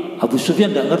tapi Abu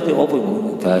Sufyan ndak ngerti apa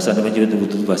bahasane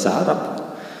betul bahasa Arab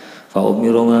fa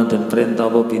umirunga dan perintah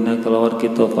apa bina kelawar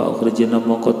kita fa ukhrijna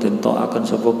mongko den akan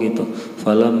sapa kita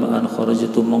falam an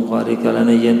kharajtu mongko ari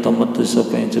kalane yen metu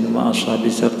sapa ingsun ma'ashabi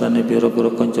sertane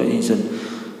pira-pira kanca ingsun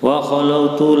wa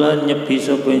khalautu lan nyepi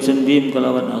sapa ingsun bim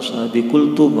kelawan ashabi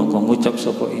kultu mongko ngucap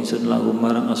sapa ingsun lahum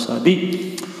marang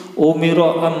ashabi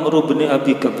umira Amr bin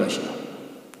Abi Kabasha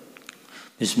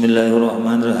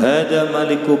bismillahirrahmanirrahim hada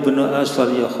maliku bin asfar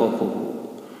yakhafu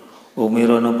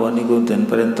umira napa niku den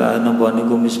perintah napa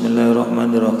niku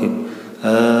bismillahirrahmanirrahim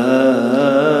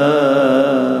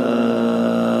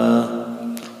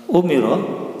umira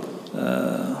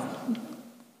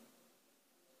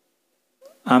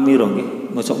amiro nggih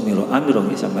maca umira amiro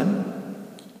nggih sampean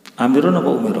amiro napa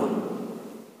umira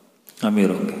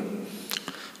amiro nggih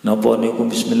napa niku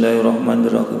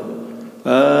bismillahirrahmanirrahim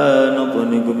napa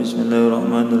niku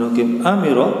bismillahirrahmanirrahim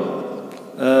amiro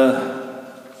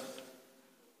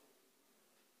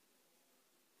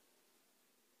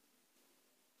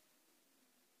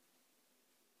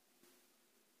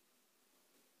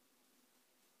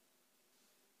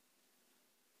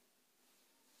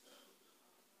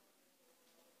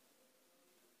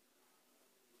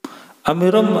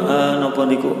amiram napa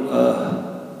niku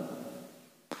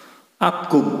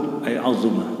agung ay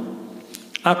azuma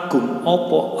agung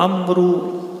apa amru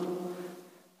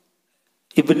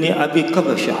ibni Abi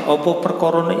Kabasha apa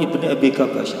perkorone ibni Abi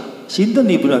Kabasha sinten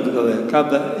ibni Abi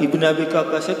Kabasha ibni Abi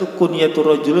Kabasha itu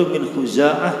kunyatul rajul min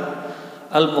Khuza'ah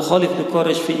al mukhalif li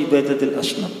Quraisy fi ibadatil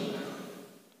asnam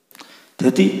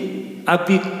jadi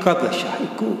Abi Kabasha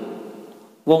iku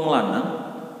wong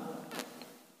lanang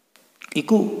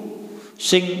iku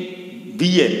sing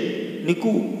biyen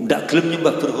niku ndak gelem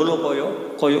nyembah berhala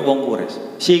kaya wong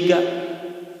Quraisy sehingga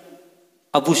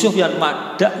Abu Sufyan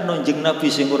madak nonjeng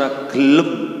Nabi sing ora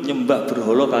gelem nyembah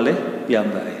berhala kalih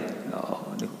piyambake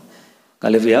niku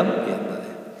kalih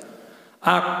piyambake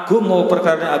agung mau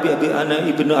perkara Abi ana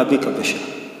ibnu Abi Kabasha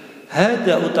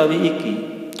hada utawi iki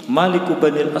Maliku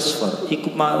Banil Asfar iku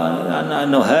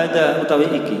hada utawi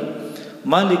iki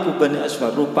Maliku Bani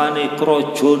Asfar rupane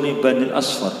krajane Banil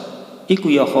Asfar iku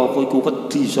ya khafu iku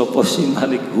wedi sapa si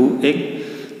Malik hu ing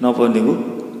napa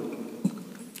niku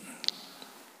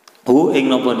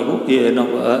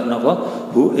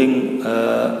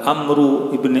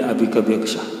Amru ibni Abi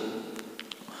Kabasha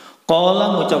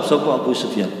qala ngucap sapa Abu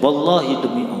Sufyan wallahi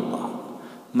demi Allah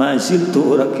mazil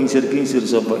tu ora kingsir-kingsir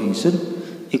sapa ingsun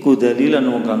iku dalilan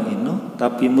wong kang ino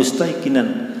tapi mustaiqinan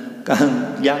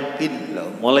kang yakin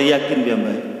mulai yakin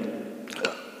piyambake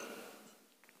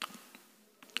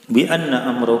bi anna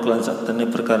amru lan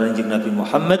satene perkara njing Nabi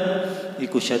Muhammad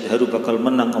iku syadharu bakal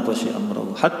menang apa si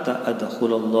amru hatta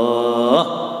adkhulallah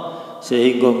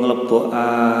sehingga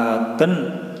nglebokaken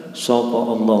sapa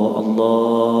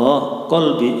Allah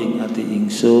qalbi ing ati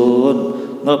ingsun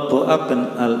nglebokaken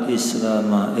al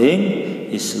islam ing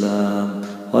Islam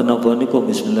wa napa niku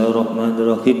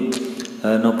bismillahirrahmanirrahim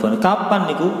napa kapan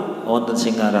niku wonten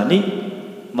sing ngarani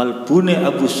malbune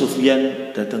Abu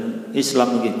Sufyan dateng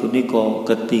Islam nggih punika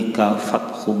ketika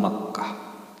Fathu Makkah.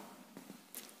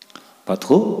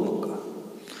 Fathu Makkah.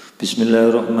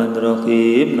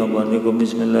 Bismillahirrahmanirrahim. Napa niku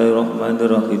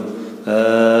bismillahirrahmanirrahim.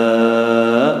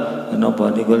 Napa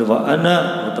niku wa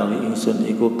ana utawi ingsun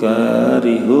iku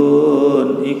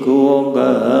karihun iku wong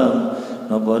kang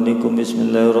napa niku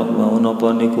bismillahirrahmanirrahim.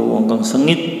 Napa niku wong kang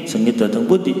sengit dateng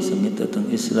putih, sengit dateng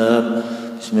Islam.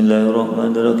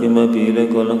 Bismillahirrahmanirrahim. Bila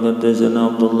qala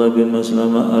hadatsana Abdullah bin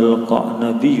Maslama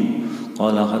al-Qanabi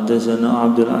qala hadatsana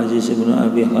Abdul Aziz bin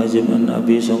Abi Hazim an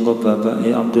Abi sangka bapak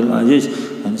Abdul Aziz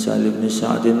an Salim bin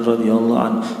Sa'd radhiyallahu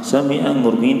an sami'a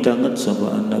murmindanget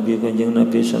sapa Nabi Kanjeng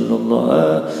Nabi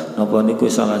sallallahu napa niku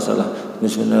salah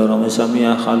Bismillahirrahmanirrahim.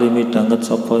 Sami'a Khalimi danget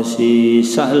sapa si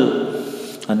Sahal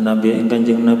an Nabi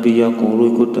Kanjeng Nabi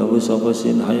yaqulu iku dawuh sapa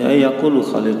sin haya yaqulu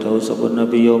Khalid dawuh sapa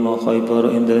Nabi yauma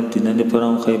Khaibar ing dalem dinane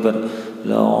perang Khaibar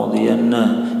la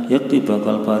udiyanna yakti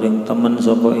bakal paring temen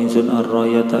sapa ingsun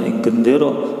ar-rayata ing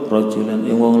gendera rajulan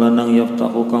ing wong lanang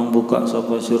yaftahu kang buka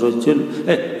sapa si rajul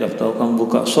yaftahu kang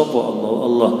buka sapa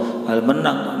Allah al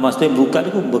menang mesti buka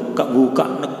niku buka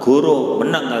negara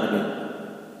menang karepe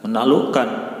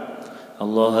menaklukkan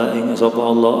Allah ing sapa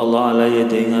Allah ala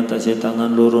yadi ing atase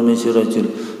tangan loro ni si rajul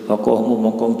faqahu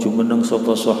mongkong jumeneng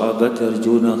sapa sahabat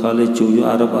yarjuna kali juyu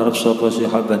arab sapa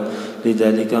sahabat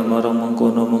lidzalika marang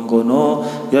mengkono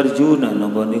yarjuna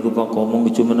napa niku faqahu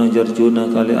jumeneng yarjuna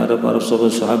kali arab sapa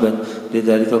sahabat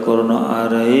lidzalika korona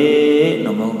arae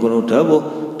napa kono dawuh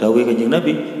Kanjeng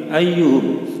Nabi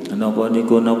ayyuhum napa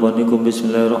niku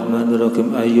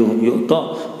bismillahirrahmanirrahim ayyuhum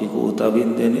yu'ta iku utawi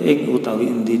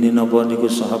indine napa niku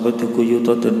sahabat iku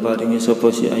yu'ta den paringi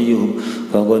sapa si ayyuhum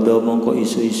faqada mongko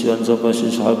isu-isuan sapa si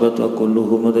sahabat wa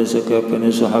kulluhum sakabehane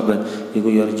sahabat iku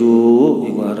yarju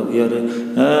iku arep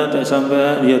tak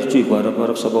sampean yarju iku arep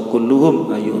sapa kulluhum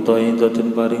ayyuta ing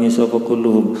den paringi sapa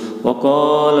kulluhum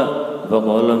waqala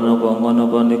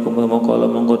napa niku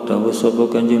mongko dawuh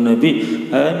sapa Kanjeng Nabi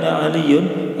ana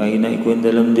aliyun aina iku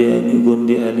dalam dia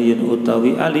gundi aliyun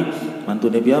utawi ali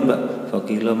mantu Nabi ambak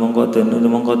faqila mongko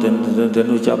den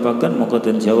ucapaken mongko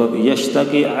den jawab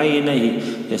yastaki ainahi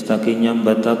yastaki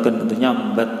nyambataken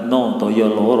nyambatno toya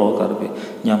loro karepe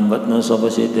nyambatno sapa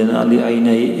Sayyidina Ali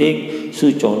ainahi ing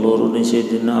suca loro ni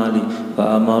Sayyidina Ali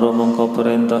fa amara mongko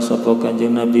perintah sapa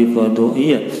Kanjeng Nabi fadu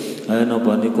iya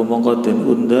napa niku mongko den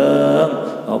undang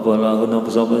apa lahu napa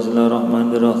sapa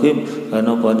bismillahirrahmanirrahim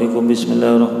napa niku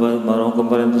bismillahirrahmanirrahim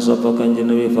perintah sapa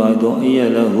Kanjeng Nabi fadu iya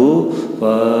lahu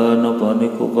fa napa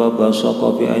niku fa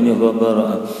basaqa fi aini wa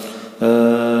bara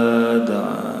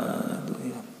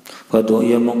fadu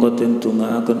iya mongko den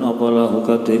tungaaken apa lahu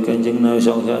kadhe Kanjeng Nabi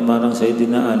marang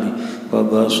Sayyidina Ali fa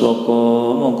basaqa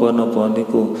mongko napa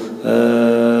niku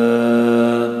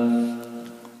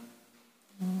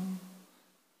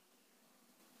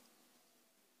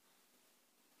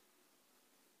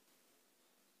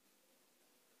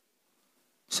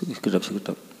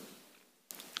sekedap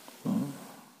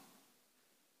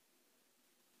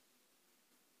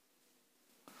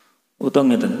utang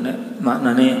ngeten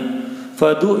maknane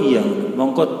fadu iya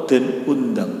mongko den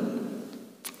undang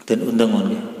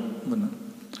ngono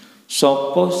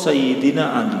sapa Sayyidina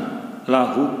Ali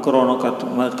lahu krana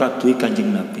kaduwe Kanjeng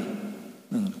Nabi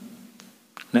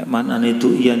nek maknane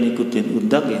itu iya niku den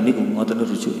undang ya niku ngoten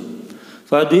rujuke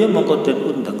fadu iya mongko den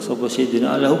undang sapa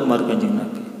Sayyidina Ali lahu mar Kanjeng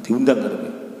Nabi diundang karepe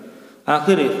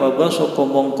akhire fabasaka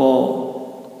mongko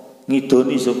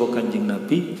ngidoni sapa Kanjeng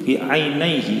Nabi fi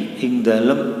ainaihi ing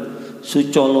dalem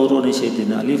suca loro ni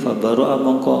Sayyidina Ali fabara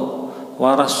mongko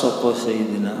waras sapa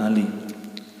Sayyidina Ali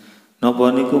napa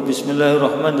niku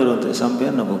bismillahirrahmanirrahim tak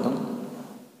sampean napa Kang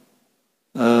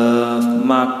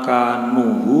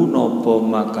makanuhu napa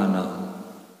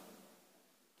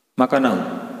makanahu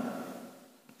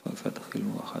fathil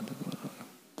wahad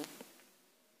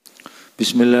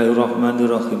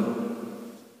bismillahirrahmanirrahim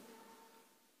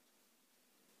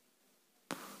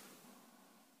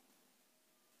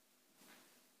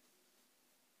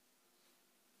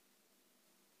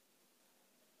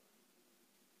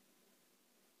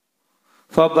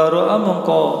Fabaro'a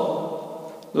mongko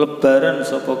lebaran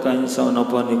sapa kanjeng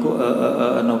napa niku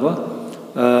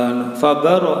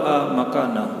fabaro'a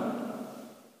makana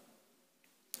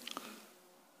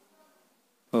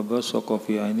fabasaka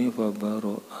fi aini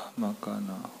fabaro'a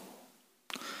makana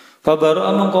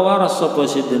fabaro'a mongko waras sapa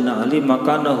Sayyidina Ali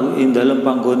makanahu ing dalem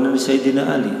panggonan Sayyidina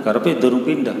Ali karepe durung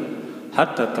pindah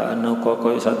hatta ta'anna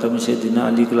kaya satemene Sayyidina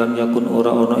Ali kelan yakun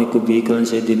ora ana iku bi kelan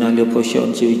Sayyidina Ali apa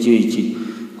syon cici-cici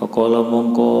Faqala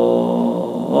mongko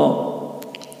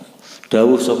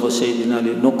dawuh sapa Sayyidina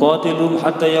Ali nuqatilum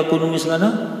hatta yakunu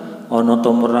mislana ana to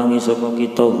merangi sapa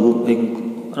kita hum ing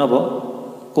napa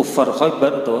kufar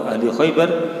Khaibar atau ahli Khaibar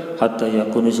hatta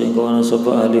yakunu sehingga ana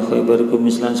sapa ahli Khaibar iku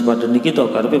mislan sepadane kita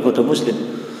karepe padha muslim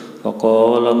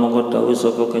Faqala mongko dawuh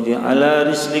sapa Kanjeng ala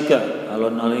rislika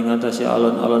alon-alon ngatasi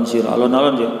alon-alon sira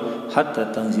alon-alon ya hatta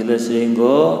tangzila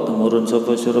sehingga temurun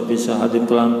sapa sira bisa hadim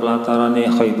kelan pelatarane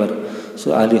Khaibar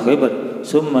ahli Khaibar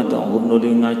summa ta'hum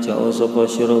nuli ngajak sapa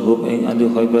sira hum ing ahli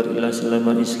Khaibar ila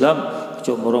selaman Islam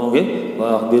cuk morong nggih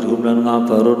wa akhbirhum lan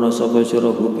ngabarono sapa sira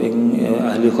hum ing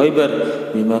ahli Khaibar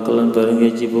bima kelan bareng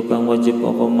wajib kang wajib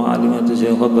apa ma'aling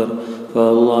atase Khaibar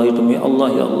wallahi demi Allah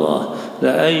ya Allah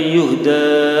la ayyuhda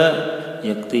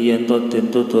yakti yen to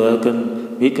den tuduhaken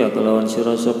bika kelawan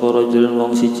sira sapa rajulun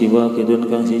wong siji wa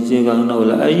kidun kang siji kang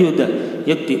la ayyuhda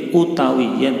yakti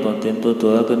utawi yen to den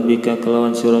tuduhaken bika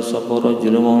kelawan sira sapa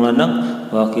rajulun wong lanang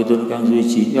wa kidun kang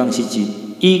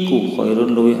siji iku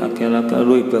khairun luwih akeh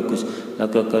luwih bagus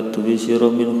laka kaduwi sira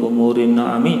min khumurin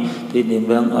na'ami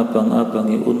tinimbang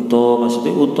abang-abange unta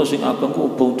maksudnya unta sing abang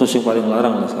ku unta sing paling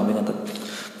larang lah kami ngaten.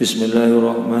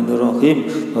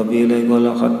 Bismillahirrahmanirrahim. Wa billahi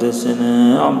qala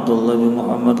haddatsana Abdullah bin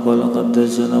Muhammad qala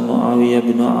haddatsana Muawiyah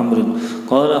bin Amr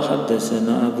qala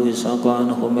haddatsana Abu Ishaq an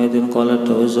Humayd qala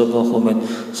tawazzafa Humayd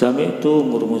sami'tu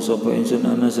murmusapa insun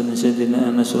Anas bin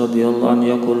Sayyidina Anas radhiyallahu anhu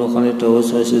yaqulu khala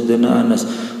tawazzafa Sayyidina Anas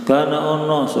kana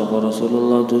ono sapa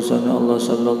Rasulullah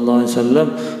sallallahu alaihi wasallam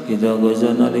idza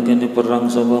ghazana likani perang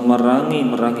sapa merangi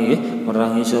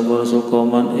sapa Rasul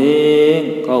kauman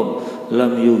ing kaum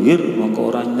lam yuhir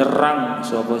mongko ora nyerang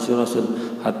sapa si Rasul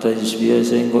hatta yusbiya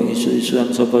sehingga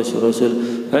isu-isuan sapa si Rasul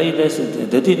faida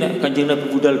dadi nek Kanjeng Nabi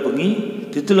budal bengi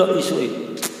didelok isuke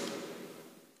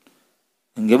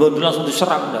nggih boten langsung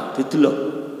diserang ndak didelok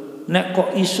nek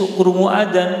kok isu krungu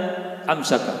adzan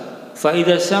amsaka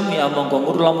faida sami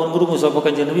mongko lamun krungu sapa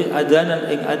Kanjeng Nabi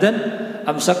adanan ing adzan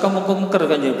amsaka mongko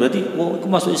ngker Kanjeng berarti iku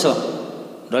masuk Islam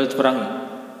dalam perangi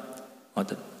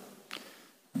ngoten.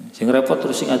 Sing repot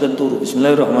terus sing adzan turu.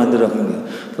 Bismillahirrahmanirrahim.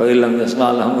 Fa illam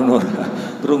yasma' lamun ora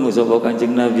krungu sapa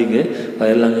Kanjeng Nabi nggih. Fa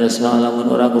illam yasma' lamun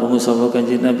ora krungu sapa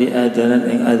Kanjeng Nabi adanan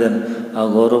ing adzan.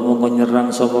 Agara mongko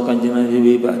nyerang sapa Kanjeng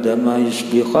Nabi ba'da ma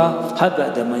yusbiha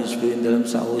ba'da ma yusbiha dalam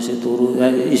sause turu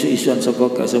isu-isuan sapa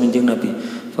Kanjeng Nabi.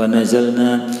 Fa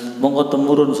nazalna mongko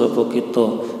temurun sapa kita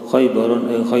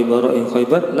Khaibaron ing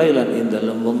Khaibar lailan ing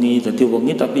dalem wengi dadi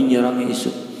wengi tapi nyerangi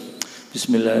isu.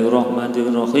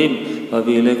 Bismillahirrahmanirrahim. Wa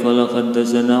billahi qala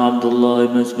haddatsana Abdullah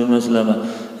bin Maslamah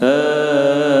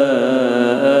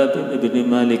bin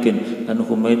Malik an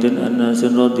Humayd an Anas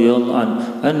radhiyallahu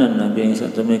anna Nabi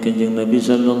sallallahu Kanjeng Nabi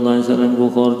sallallahu alaihi wasallam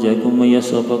kharaja kumaya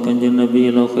sapa Kanjeng Nabi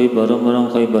ila Khaibar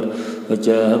marang Khaibar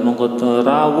wajah mongko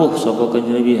rawuh sapa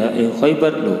Kanjeng Nabi ha ing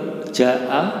Khaibar lho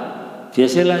jaa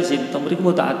biasa lazim tamriku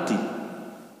mutaaddi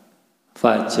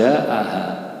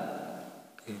fajaaha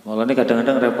mulane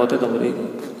kadang-kadang repotnya tambah iku.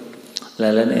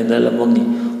 Lalan ing dalem wengi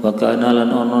wa kana lan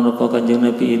ana napa Kanjeng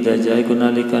Nabi idza jaiku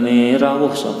nalikane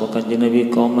rawuh sapa Kanjeng Nabi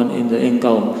kauman ing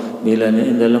kaum bilane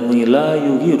ing dalem wengi la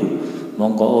yuhiru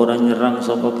mongko ora nyerang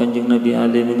sapa Kanjeng Nabi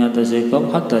ali mengatasi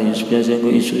kaum hatta yusbiha sehingga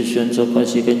isu-isuan sapa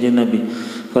si Kanjeng Nabi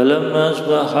falamma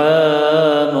asbaha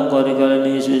mongko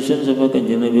rikalane isu-isuan sapa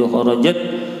Kanjeng Nabi kharajat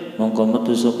mongko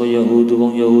metu sapa Yahudi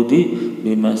wong Yahudi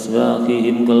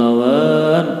bimasbaqihim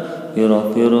kelawan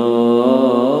pira-pira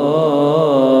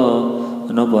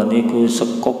napa niku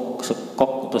sekok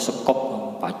atau sekok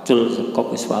pacul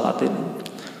sekok wis walaten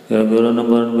pira-pira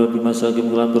nomor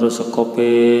bimasaqim lan pira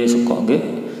sekope sekok nggih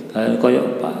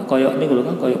kaya niku lho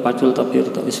kan kaya pacul tapi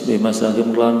wis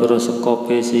bimasaqim lan pira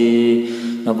sekope si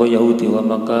napa Yahudi wa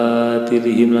maka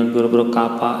tilihim lan pira-pira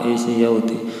kapake si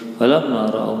Yahudi falamma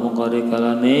ra'u mungkari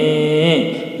kalane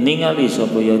ningali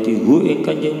sapa Yahudi hu ing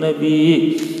Kanjeng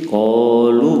Nabi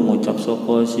qalu ngucap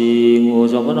sapa si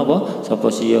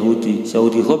Yahudi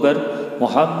Khabar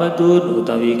Muhammadun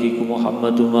utawi iku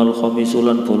Muhammadun mal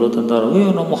khamisulan puluh tentara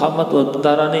ono Muhammad wa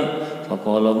tentarane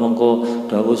faqala mongko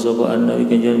dawuh sapa Nabi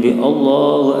Kanjeng Nabi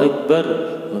Allahu akbar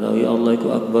utawi Allah iku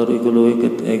akbar iku luwih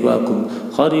iku agung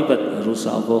kharibat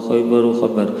rusak apa Khaibar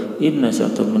inna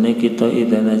satamene kita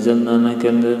idza nazalna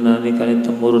nakalna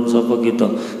temurun sapa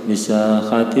kita bisa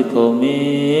khati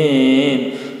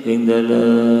qaumin ing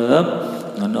dalam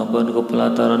napa niku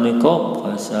pelataran kaum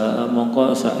fasa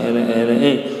mongko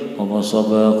saelek-eleke apa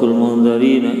sabaqul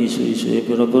mundarina isu-isu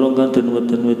pira-pira kanten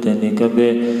weten-wetene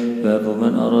kabeh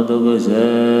babuman arada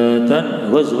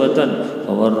ghazwatan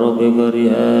fawarra bi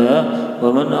gariha wa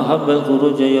man ahabba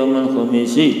al-khuruj yawmal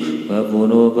khamisi babu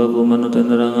man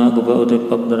tenerangaken ba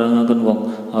utepap nerangaken wong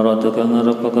arada kang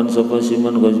ngarepaken sapa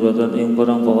siman ghazwatan ing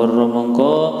perang fawarra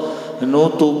mongko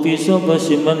nutupi sapa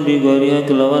siman bigariha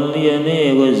kelawan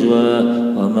liyane ghazwa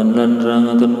wa man lan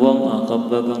rangaken wong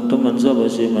akab kang temen sapa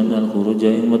siman al-khuruj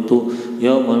ing metu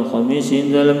yaumul khamis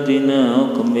dalam dina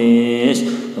Kamis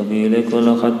wa bila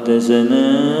qala haddatsana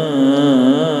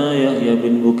Yahya Yahya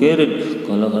bin Bukairin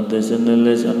qala hadatsana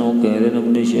Lais an Uqairin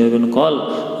bin Syihab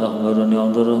qala akhbarani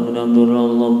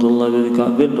Abdullah bin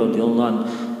Ka'b radhiyallahu anhu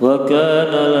wa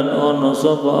kana lan ana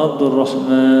sapa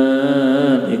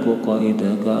Abdurrahman iku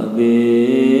qaida Ka'b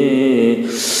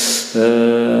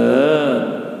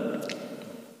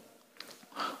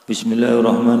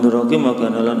Bismillahirrahmanirrahim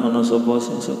maka lan ana sapa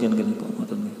sing saking kene kok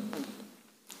ngoten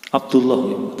Abdullah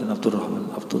ya mboten Abdurrahman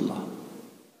Abdullah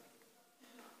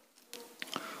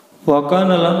wa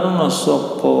kana lan ana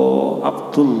sapa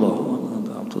Abdullah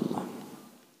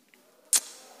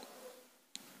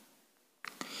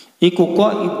iku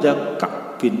qaida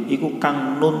Ka'bin iku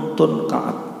kang nuntun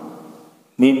Ka'ab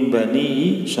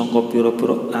mimbani sangka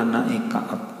pira-pira anake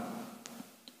Ka'ab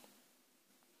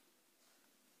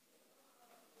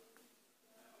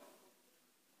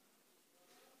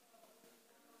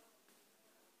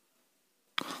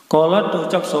Kala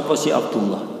ucap sapa si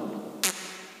Abdullah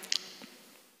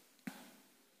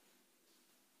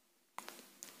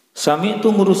Sami itu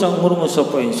ngurung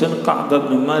sapa ingsun Ka'ab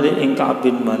bin Malik ing Ka'ab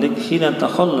bin Malik hina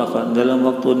takhallafa dalam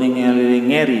waktu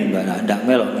ngeri ndak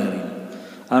melok ngeri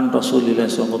an Rasulillah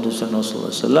sallallahu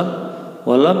alaihi wasallam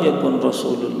walam yakun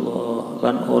Rasulullah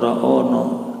lan ora ana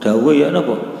dawuh ya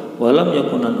napa walam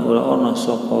yakun lan ora ana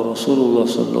sapa Rasulullah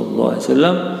sallallahu alaihi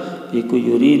wasallam iku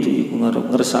yuridu iku ngarep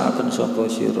ngersakaken sapa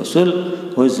si Rasul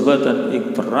wazbatan ing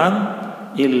perang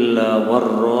illa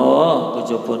warra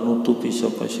kejaba nutupi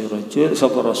sapa si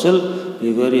Rasul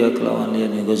bigari kelawan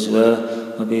liyane ghazwa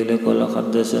abila qala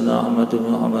hadatsana Ahmad bin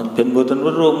Muhammad bin boten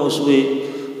weruh muswi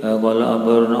qala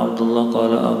akhbarana Abdullah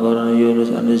qala akhbarana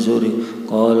Yunus an-Zuhri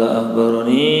qala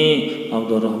akhbarani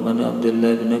Abdurrahman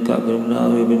Abdullah bin Ka'b bin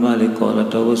Abi bin Malik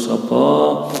qala dawu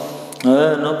sapa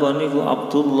napa niku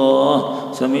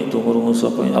Abdullah sami itu ngurung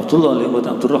sapa Abdullah lewat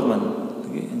Abdurrahman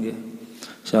nggih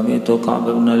sami itu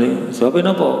Ka'ab bin Ali sapa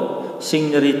napa sing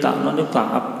nyeritakno niku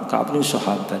Ka'ab niku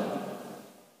sahabat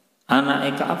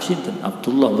anake Ka'ab sinten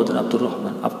Abdullah mboten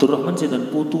Abdurrahman sinten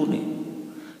putune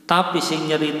tapi sing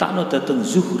nyeritakno dateng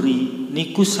Zuhri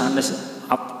niku sanes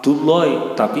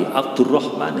Abdullah tapi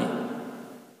Abdurrahmane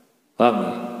paham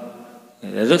ya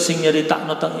terus sing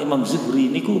nyeritakno teng Imam Zuhri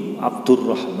niku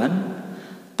Abdurrahman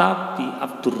tapi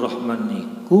Abdurrahman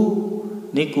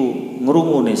niku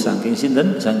ngrungune saking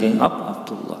sinten saking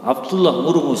Abdullah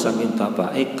ngrungu saking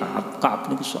bapake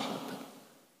Ka'ab niku sahabat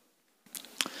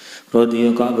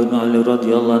radhiyallahu Ka'ab bin Ali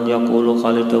radhiyallahu anhu yaqulu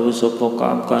khalidawu sapa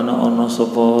Ka'ab kana ana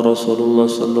sapa Rasulullah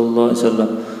sallallahu alaihi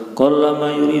wasallam qala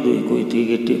ma yuridu iku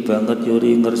iki banget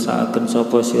yuri ngersakaken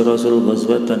sapa si Rasul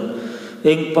ghazwatan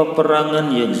ing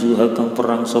peperangan yang zuha kang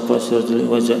perang sapa sirjil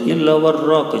wajah illa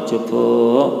warra kejaba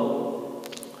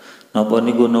napa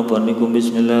niku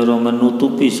bismillahirrahmanirrahim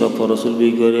nutupi sapa Rasul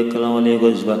bigore kelawan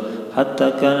ghazwa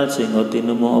hatta kanat sehingga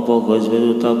tinemu apa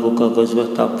ghazwa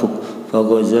Tabuk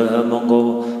faghazaha mongko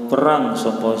perang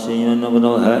sapa sing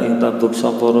menawa ing Tabuk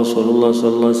sapa Rasulullah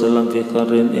sallallahu alaihi wasallam fi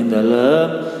qarin ing dalam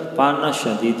panas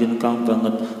syadidin kang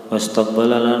banget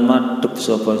wastaqbalalan madhep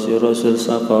sapa si Rasul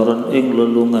safaran ing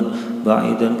lelungan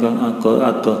baidan kang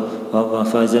adoh wa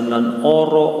mafazan lan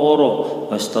ora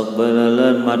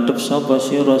wastaqbalalan madhep sapa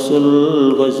si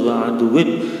Rasul ghazwa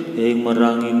aduwin ing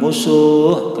merangi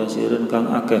musuh kasiren kang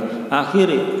akeh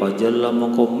akhire fajalla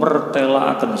mongko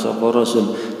mertelaaken sapa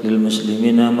Rasul lil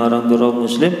muslimina marang para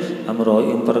muslim amra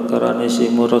ing perkarane si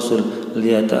Rasul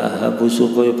liyata ahabu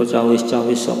supaya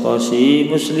pecawis-cawis sapa si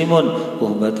muslimun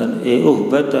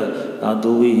uhbata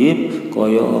aduwihim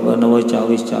kaya menawa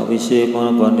cawis-cawise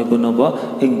menapa niku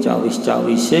napa ing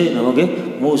cawis-cawise napa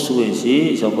nggih musuhe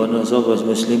si sapa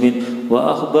muslimin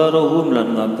wa akhbarahum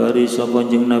lan ngabari sapa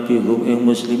kanjeng Nabi hum ing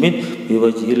muslimin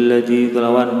biwajhil ladzi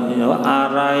kelawan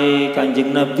arai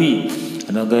kanjeng Nabi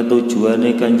ana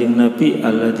tujuane kanjeng Nabi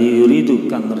alladzi yuridu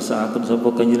kang ngersakaken sapa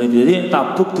kanjeng Nabi jadi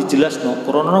Tabuk dijelasno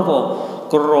krana napa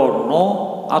krana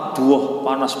aduh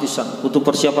panas pisan butuh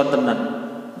persiapan tenan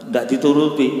ndak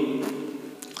dituruti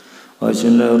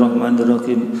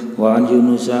Bismillahirrahmanirrahim wa an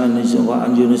Yunus an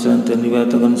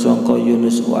riwayatkan sangka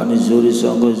Yunus wa an Zuhri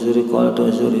sangka Zuhri qala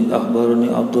Zuhri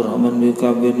akhbarani Abdurrahman bin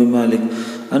Ka'b bin Malik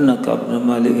anna Ka'b bin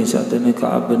Malik satene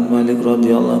Ka'b bin Malik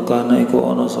radhiyallahu kana iku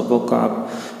ana sapa Ka'b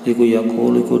iku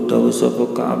yaqul iku dawuh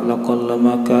sapa Ka'b laqal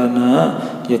makana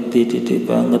yakti titik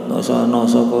banget ana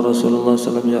sapa Rasulullah sallallahu alaihi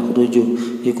wasallam yakhruju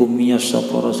iku miyas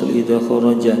sapa Rasul idza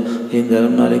kharaja ing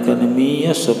dalem nalikane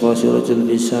miyas sapa Rasul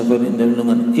bisa ing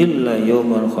dalem illa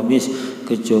yaumal khamis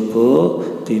kejaba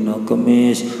dina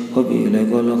Kamis wa bi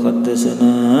qala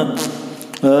hadatsana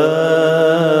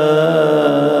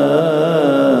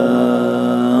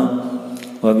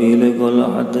wa bi qala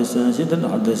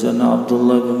hadatsana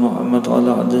Abdullah bin Muhammad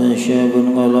qala hadatsana Syihab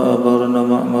qala abarna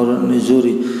Ma'mar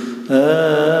an-Zuri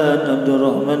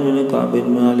Abdurrahman bin Ka'b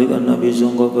bin Malik an-Nabi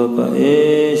sangka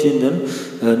bapake sinten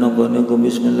napa niku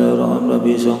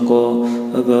bismillahirrahmanirrahim sangka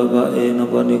bapake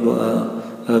napa niku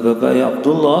bapake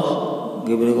Abdullah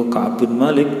nggih menika Ka'b bin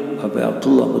Malik bapake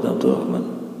Abdullah bin Abdurrahman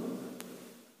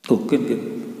mungkin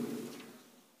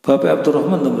bapake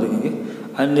Abdurrahman to mriki nggih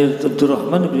Anil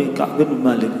Abdurrahman bin Ka'b bin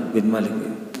Malik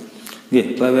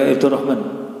nggih bapake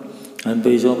Abdurrahman an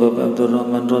Baiso Bapak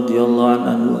Abdurrahman radhiyallahu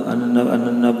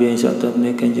anhu Nabi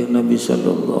satune Kanjeng Nabi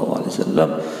sallallahu alaihi wasallam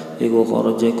iku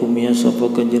kharaja kumiyah sapa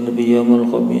Kanjeng Nabi yaumul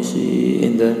khamis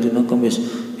ing dina Kamis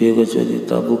iku jadi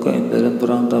Tabuk ing dalam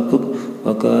perang Tabuk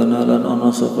maka lan ana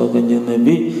sapa Kanjeng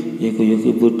Nabi iku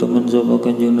yukibu temen sapa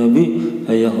Kanjeng Nabi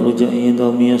ayah ruja ing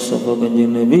miyah sapa Kanjeng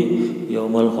Nabi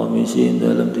yaumul khamis ing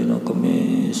dalam dina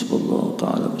Kamis sallallahu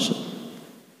taala wasallam